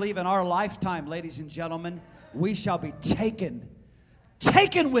coming. I believe in our lifetime, ladies and gentlemen, we shall be taken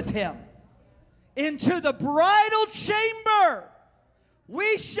with Him into the bridal chamber.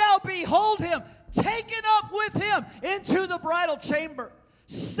 We shall behold Him, taken up with Him into the bridal chamber,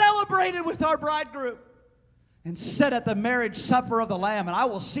 celebrated with our bridegroom, and set at the marriage supper of the Lamb. And I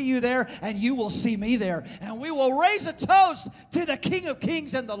will see you there, and you will see me there. And we will raise a toast to the King of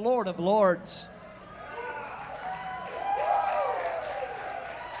Kings and the Lord of Lords.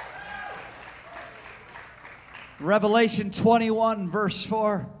 Revelation 21, verse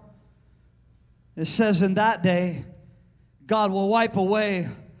 4. It says, in that day, God will wipe away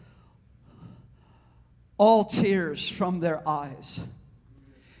all tears from their eyes.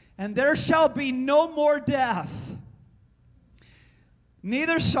 And there shall be no more death,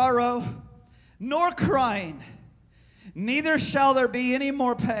 neither sorrow, nor crying, neither shall there be any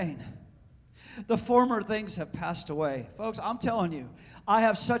more pain. The former things have passed away. Folks, I'm telling you, I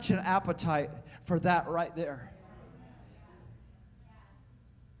have such an appetite for that right there.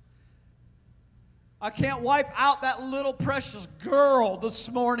 I can't wipe out that little precious girl this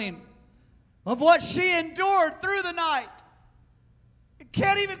morning of what she endured through the night. I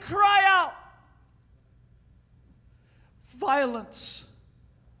can't even cry out. Violence,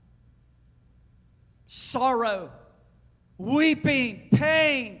 sorrow, weeping,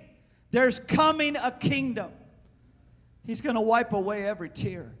 pain. There's coming a kingdom. He's going to wipe away every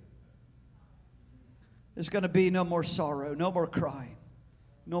tear. There's going to be no more sorrow, no more crying,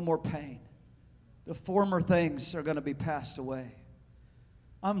 no more pain. The former things are going to be passed away.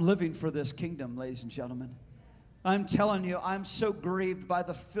 I'm living for this kingdom, ladies and gentlemen. I'm telling you, I'm so grieved by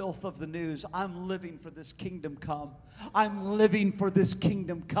the filth of the news. I'm living for this kingdom come. I'm living for this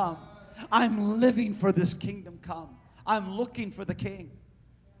kingdom come. I'm living for this kingdom come. I'm looking for the King.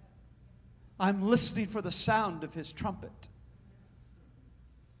 I'm listening for the sound of His trumpet.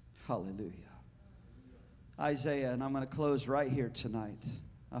 Hallelujah. Isaiah, and I'm going to close right here tonight.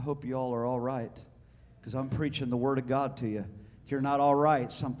 I hope you all are all right, because I'm preaching the Word of God to you. If you're not all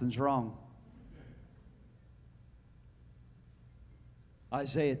right, something's wrong.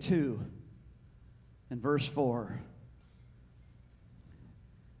 Isaiah 2 and verse 4.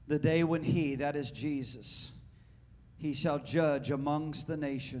 The day when He, that is Jesus, He shall judge amongst the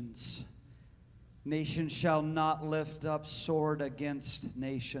nations. Nation shall not lift up sword against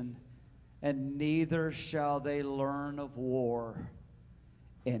nation, and neither shall they learn of war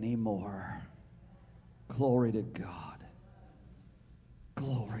anymore. Glory to God.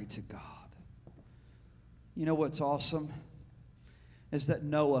 Glory to God. You know what's awesome? Is that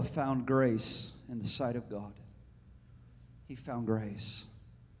Noah found grace in the sight of God. He found grace.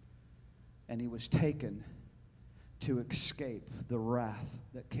 And he was taken to escape the wrath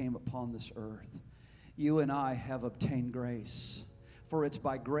that came upon this earth. You and I have obtained grace. For it's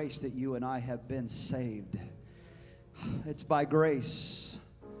by grace that you and I have been saved. It's by grace,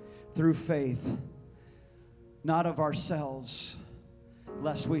 through faith, not of ourselves,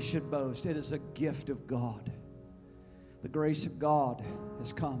 lest we should boast. It is a gift of God. The grace of God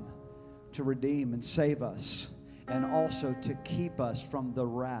has come to redeem and save us, and also to keep us from the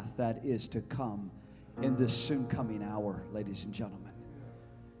wrath that is to come in this soon coming hour, ladies and gentlemen.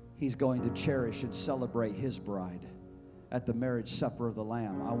 He's going to cherish and celebrate His bride at the marriage supper of the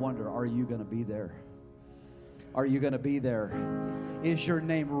Lamb. I wonder, are you going to be there? Are you going to be there? Is your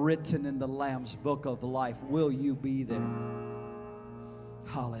name written in the Lamb's book of life? Will you be there?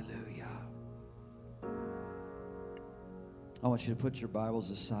 Hallelujah. I want you to put your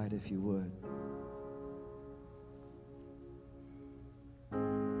Bibles aside if you would.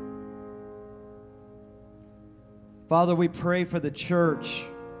 Father, we pray for the church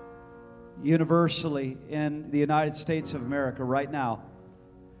universally in the United States of America right now.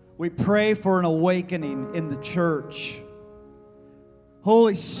 We pray for an awakening in the church.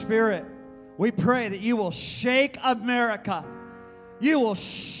 Holy Spirit, we pray that you will shake America. You will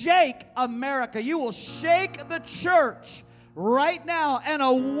shake America. You will shake the church right now and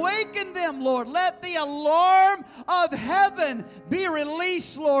awaken them, Lord. Let the alarm of heaven be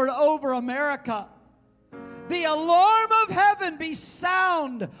released, Lord, over America. The alarm of heaven be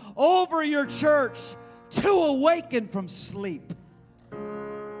sound over your church to awaken from sleep.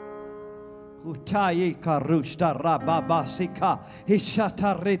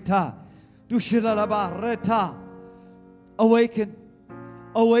 Awaken.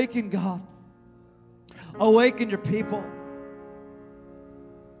 Awaken, God. Awaken your people.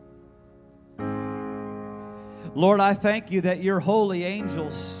 Lord, I thank you that your holy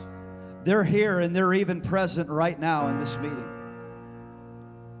angels, they're here and they're even present right now in this meeting.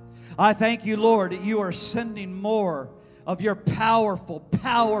 I thank you, Lord, that you are sending more of your powerful,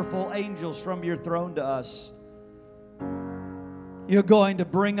 powerful angels from your throne to us. You're going to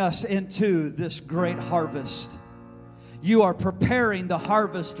bring us into this great harvest. You are preparing the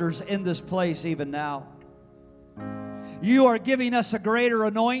harvesters in this place even now. You are giving us a greater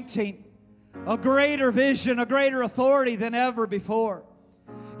anointing, a greater vision, a greater authority than ever before.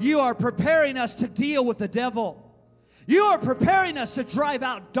 You are preparing us to deal with the devil. You are preparing us to drive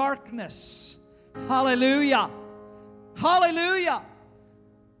out darkness. Hallelujah. Hallelujah.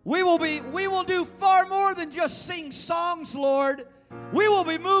 We will do far more than just sing songs, Lord. We will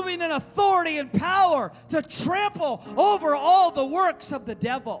be moving in authority and power to trample over all the works of the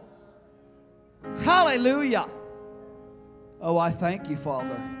devil. Hallelujah. Oh, I thank you,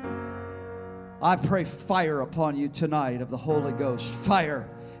 Father. I pray fire upon you tonight of the Holy Ghost. Fire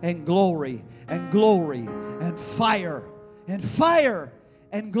and glory and glory and fire and fire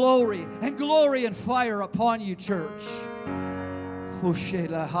and glory and fire upon you, church.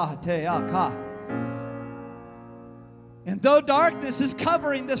 And though darkness is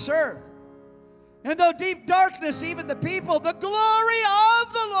covering this earth, and though deep darkness, even the people, the glory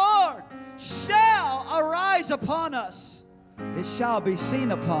of the Lord shall arise upon us. It shall be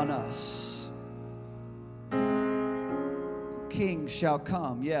seen upon us. Kings shall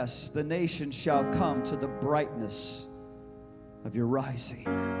come, yes, the nations shall come to the brightness of your rising.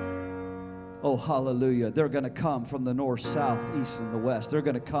 Oh, hallelujah. They're going to come from the north, south, east, and the west. They're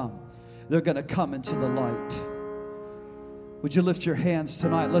going to come. They're going to come into the light. Would you lift your hands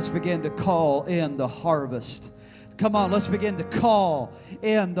tonight? Let's begin to call in the harvest. Come on, let's begin to call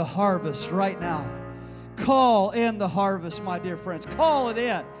in the harvest right now. Call in the harvest, my dear friends. Call it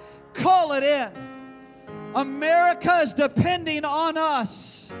in. Call it in. America is depending on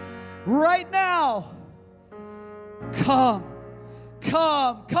us right now. Come.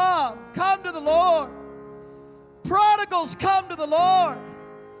 Come, come, come to the Lord. Prodigals, come to the Lord.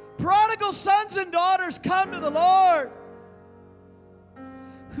 Prodigal sons and daughters, come to the Lord.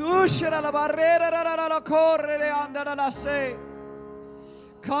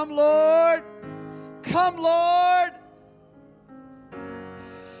 Come, Lord. Come, Lord.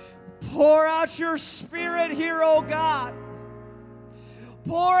 Pour out your Spirit here, O God.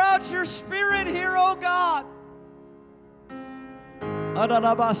 Pour out your Spirit here, O God.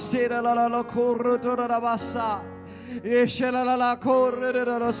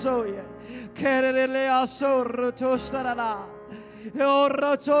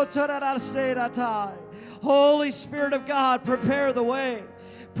 Holy Spirit of God, prepare the way.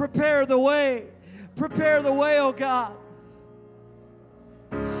 Prepare the way. Prepare the way, O God.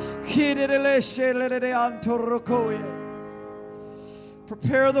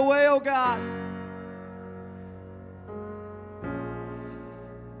 Prepare the way, O God.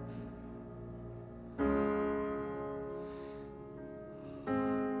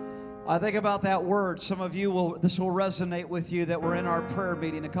 I think about that word. Some of you this will resonate with you, that were in our prayer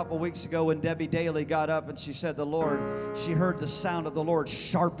meeting a couple weeks ago when Debbie Daly got up and she said she heard the sound of the Lord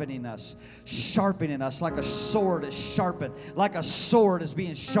sharpening us like a sword is sharpened, like a sword is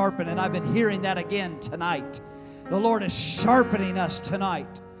being sharpened. And I've been hearing that again tonight. The Lord is sharpening us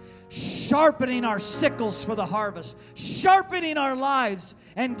tonight, sharpening our sickles for the harvest, sharpening our lives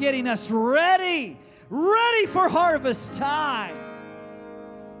and getting us ready for harvest time.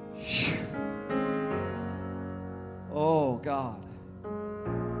 Oh God.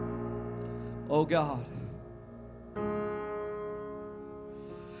 Oh God.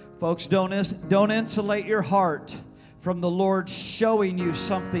 Folks, don't insulate your heart from the Lord showing you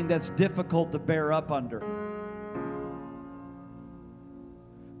something that's difficult to bear up under.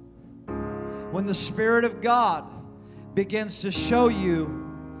 When the Spirit of God begins to show you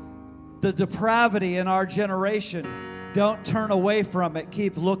the depravity in our generation, don't turn away from it.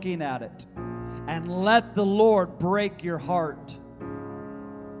 Keep looking at it. And let the Lord break your heart.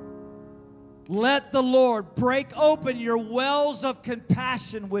 Let the Lord break open your wells of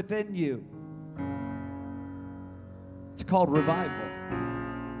compassion within you. It's called revival.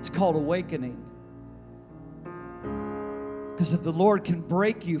 It's called awakening. Because if the Lord can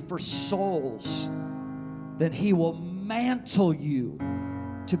break you for souls, then He will mantle you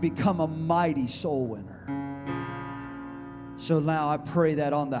to become a mighty soul winner. So now I pray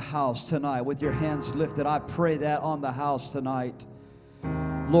that on the house tonight, with your hands lifted, I pray that on the house tonight.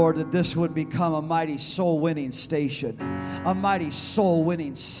 Lord, that this would become a mighty soul-winning station. A mighty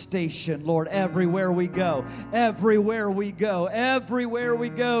soul-winning station, Lord, everywhere we go. Everywhere we go. Everywhere we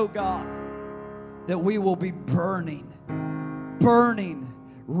go, God. That we will be burning,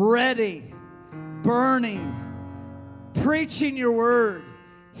 ready, burning, preaching your word,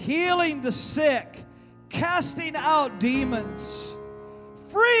 healing the sick, casting out demons.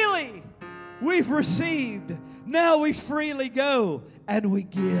 Freely we've received. Now we freely go and we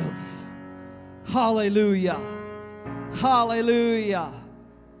give. Hallelujah. Hallelujah.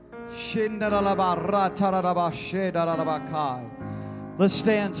 Let's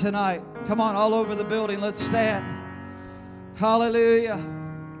stand tonight. Come on, all over the building, let's stand. Hallelujah.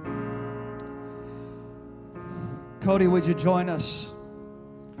 Cody, would you join us?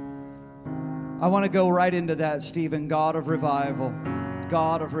 I want to go right into that, Stephen. God of revival.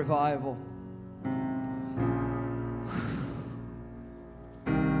 God of revival.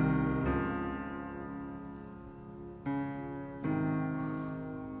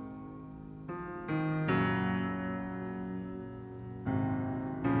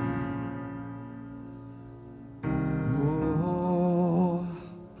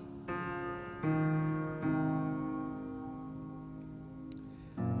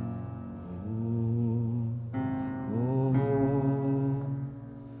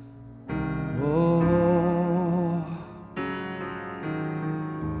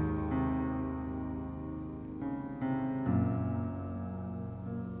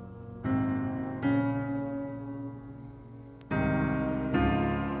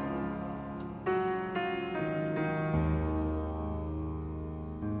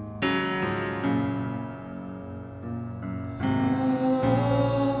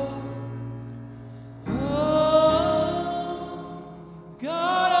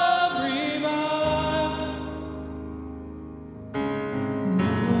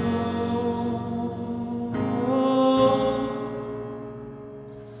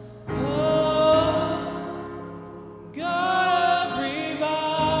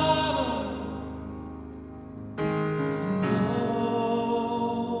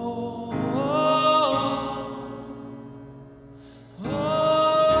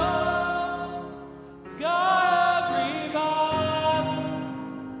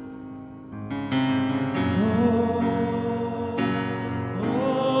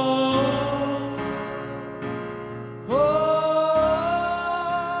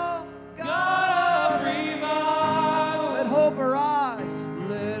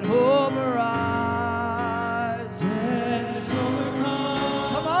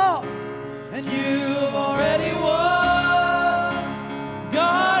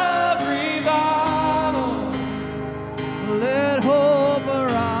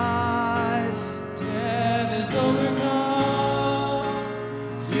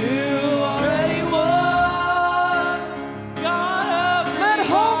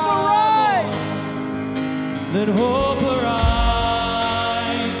 Let hope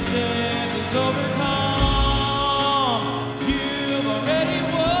arise. Death is overcome. You've already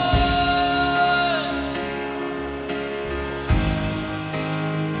won.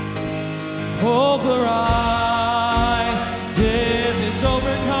 Hope arise. Death is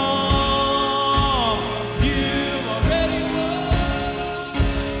overcome. You've already won.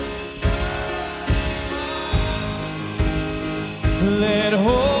 Let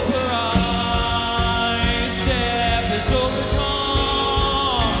hope arise. Death is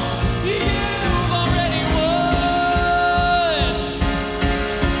overcome. You've already won.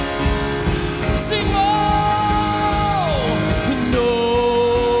 Sing woe, no.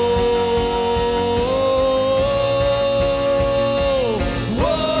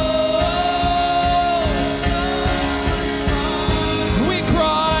 Whoa. We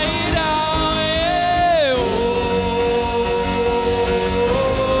cry it out, yeah.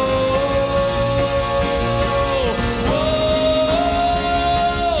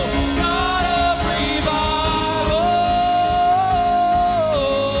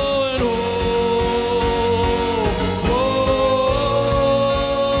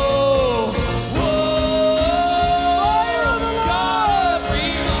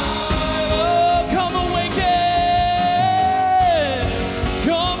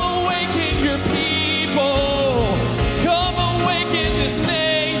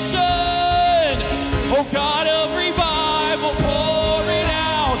 God of revival, pour it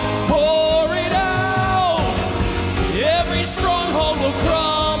out, pour it out. Every stronghold will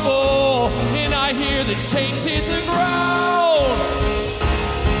crumble, and I hear the chains hit the ground.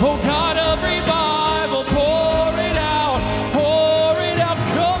 Oh God of revival, pour it out, pour it out.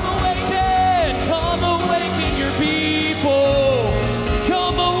 Come awaken your people.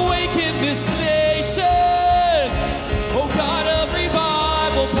 Come awaken this nation. Oh God of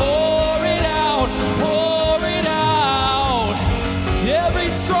revival, pour it out, pour it out. Every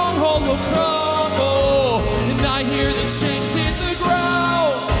stronghold will crumble, and I hear the chains hit the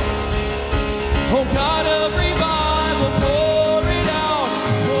ground. Oh God of revival, pour it out,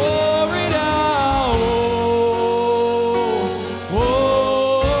 pour it out. Oh,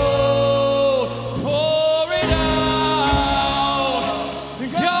 oh, pour it out.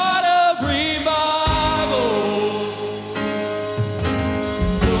 God of revival.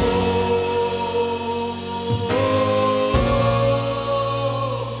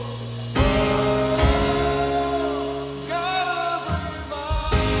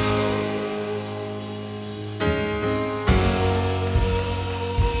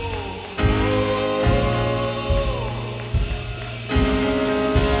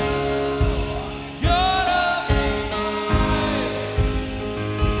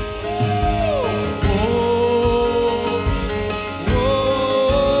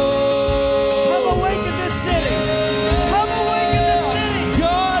 Come awaken this city. Come awaken this city.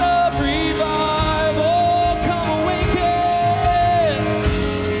 God of revival, come awaken.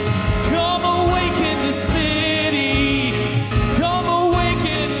 Come awaken the city. Come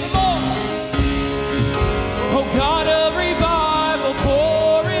awaken more. Oh God of revival,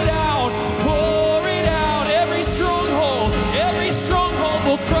 pour it out, pour it out. Every stronghold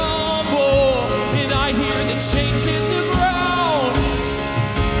will crumble, and I hear the chains hit the ground.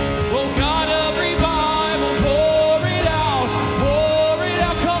 Oh God of revival, pour it out, pour it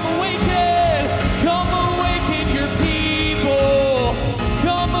out. Come awaken your people.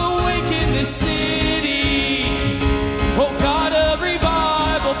 Come awaken this city. Oh God of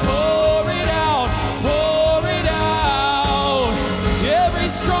revival, pour it out, pour it out. Every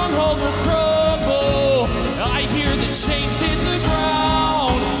stronghold will crumble. I hear the chains hit the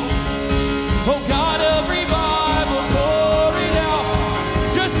ground. Oh God of revival, pour it out.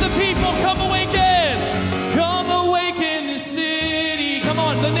 Just the people, come awaken. Come awaken this city. Come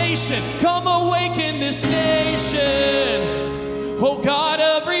on, the nation. Come awaken this nation. Oh God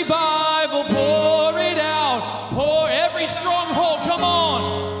of revival, pour it out. Pour every stronghold, come on.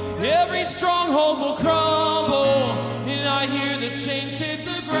 Every stronghold will crumble, and I hear the chains hit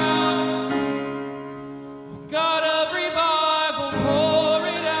the ground. God of revival, pour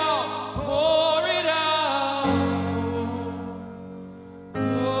it out, pour it out. Oh,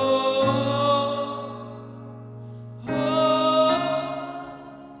 oh,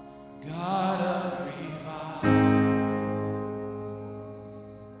 God of revival.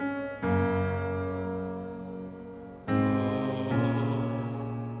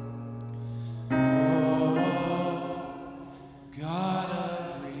 God of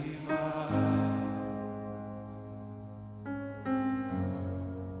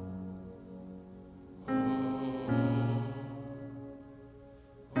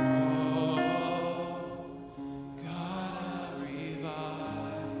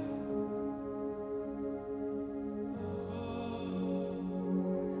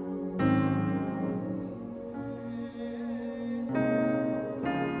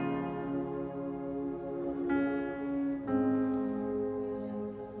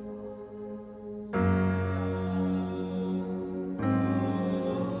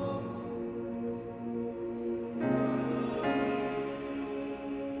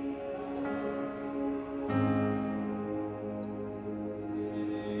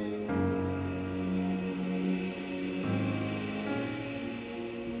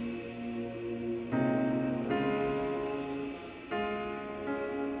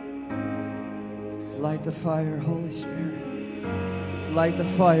Light the fire, Holy Spirit. Light the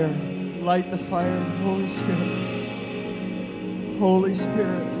fire. Light the fire, Holy Spirit. Holy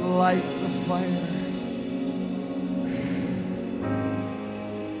Spirit, light the fire.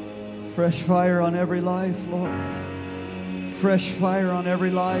 Fresh fire on every life, Lord. Fresh fire on every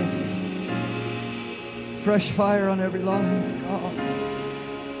life. Fresh fire on every life, God.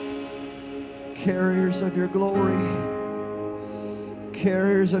 Carriers of your glory.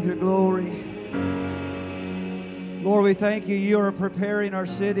 Carriers of your glory. Lord, we thank you. You are preparing our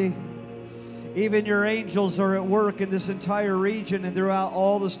city. Even your angels are at work in this entire region and throughout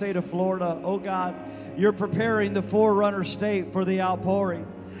all the state of Florida. Oh God, you're preparing the forerunner state for the outpouring.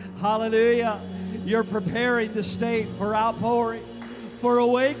 Hallelujah. You're preparing the state for outpouring, for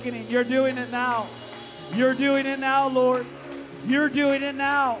awakening. You're doing it now. You're doing it now, Lord. You're doing it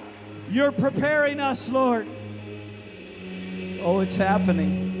now. You're preparing us, Lord. Oh, it's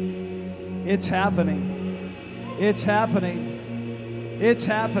happening. It's happening. It's happening. It's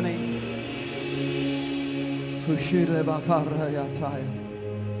happening. Hushile bakaraya taya.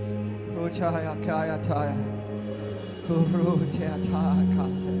 Uchaya kaya taya. Hurutia taya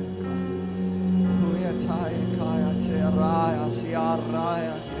kate. Huyataya kaya teraya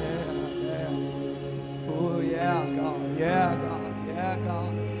siaraya kaya. Oh yeah, God. Yeah, God. Yeah,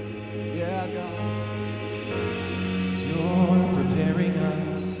 God. Yeah, God. You're preparing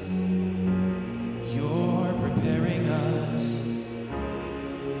us. You're preparing us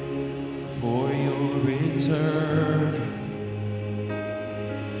for your returning.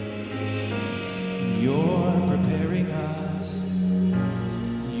 You're preparing us.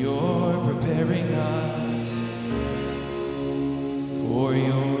 You're preparing us for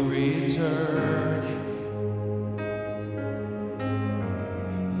your returning.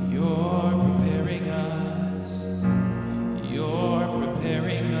 You're preparing us. You're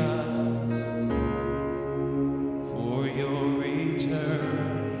preparing us for your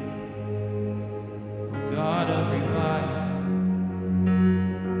return. Oh God of revival.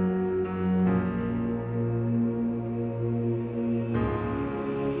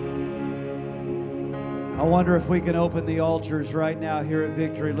 I wonder if we can open the altars right now here at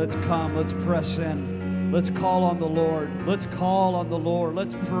Victory. Let's come. Let's press in. Let's call on the Lord. Let's call on the Lord.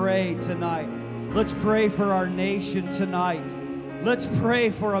 Let's pray tonight. Let's pray for our nation tonight. Let's pray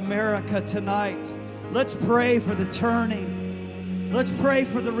for America tonight. Let's pray for the turning. Let's pray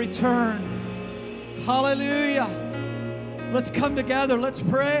for the return. Hallelujah. Let's come together. Let's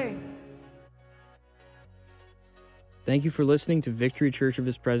pray. Thank you for listening to Victory Church of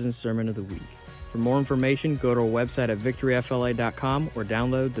His Presence Sermon of the Week. For more information, go to our website at victoryfla.com or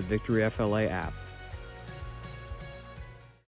download the Victory FLA app.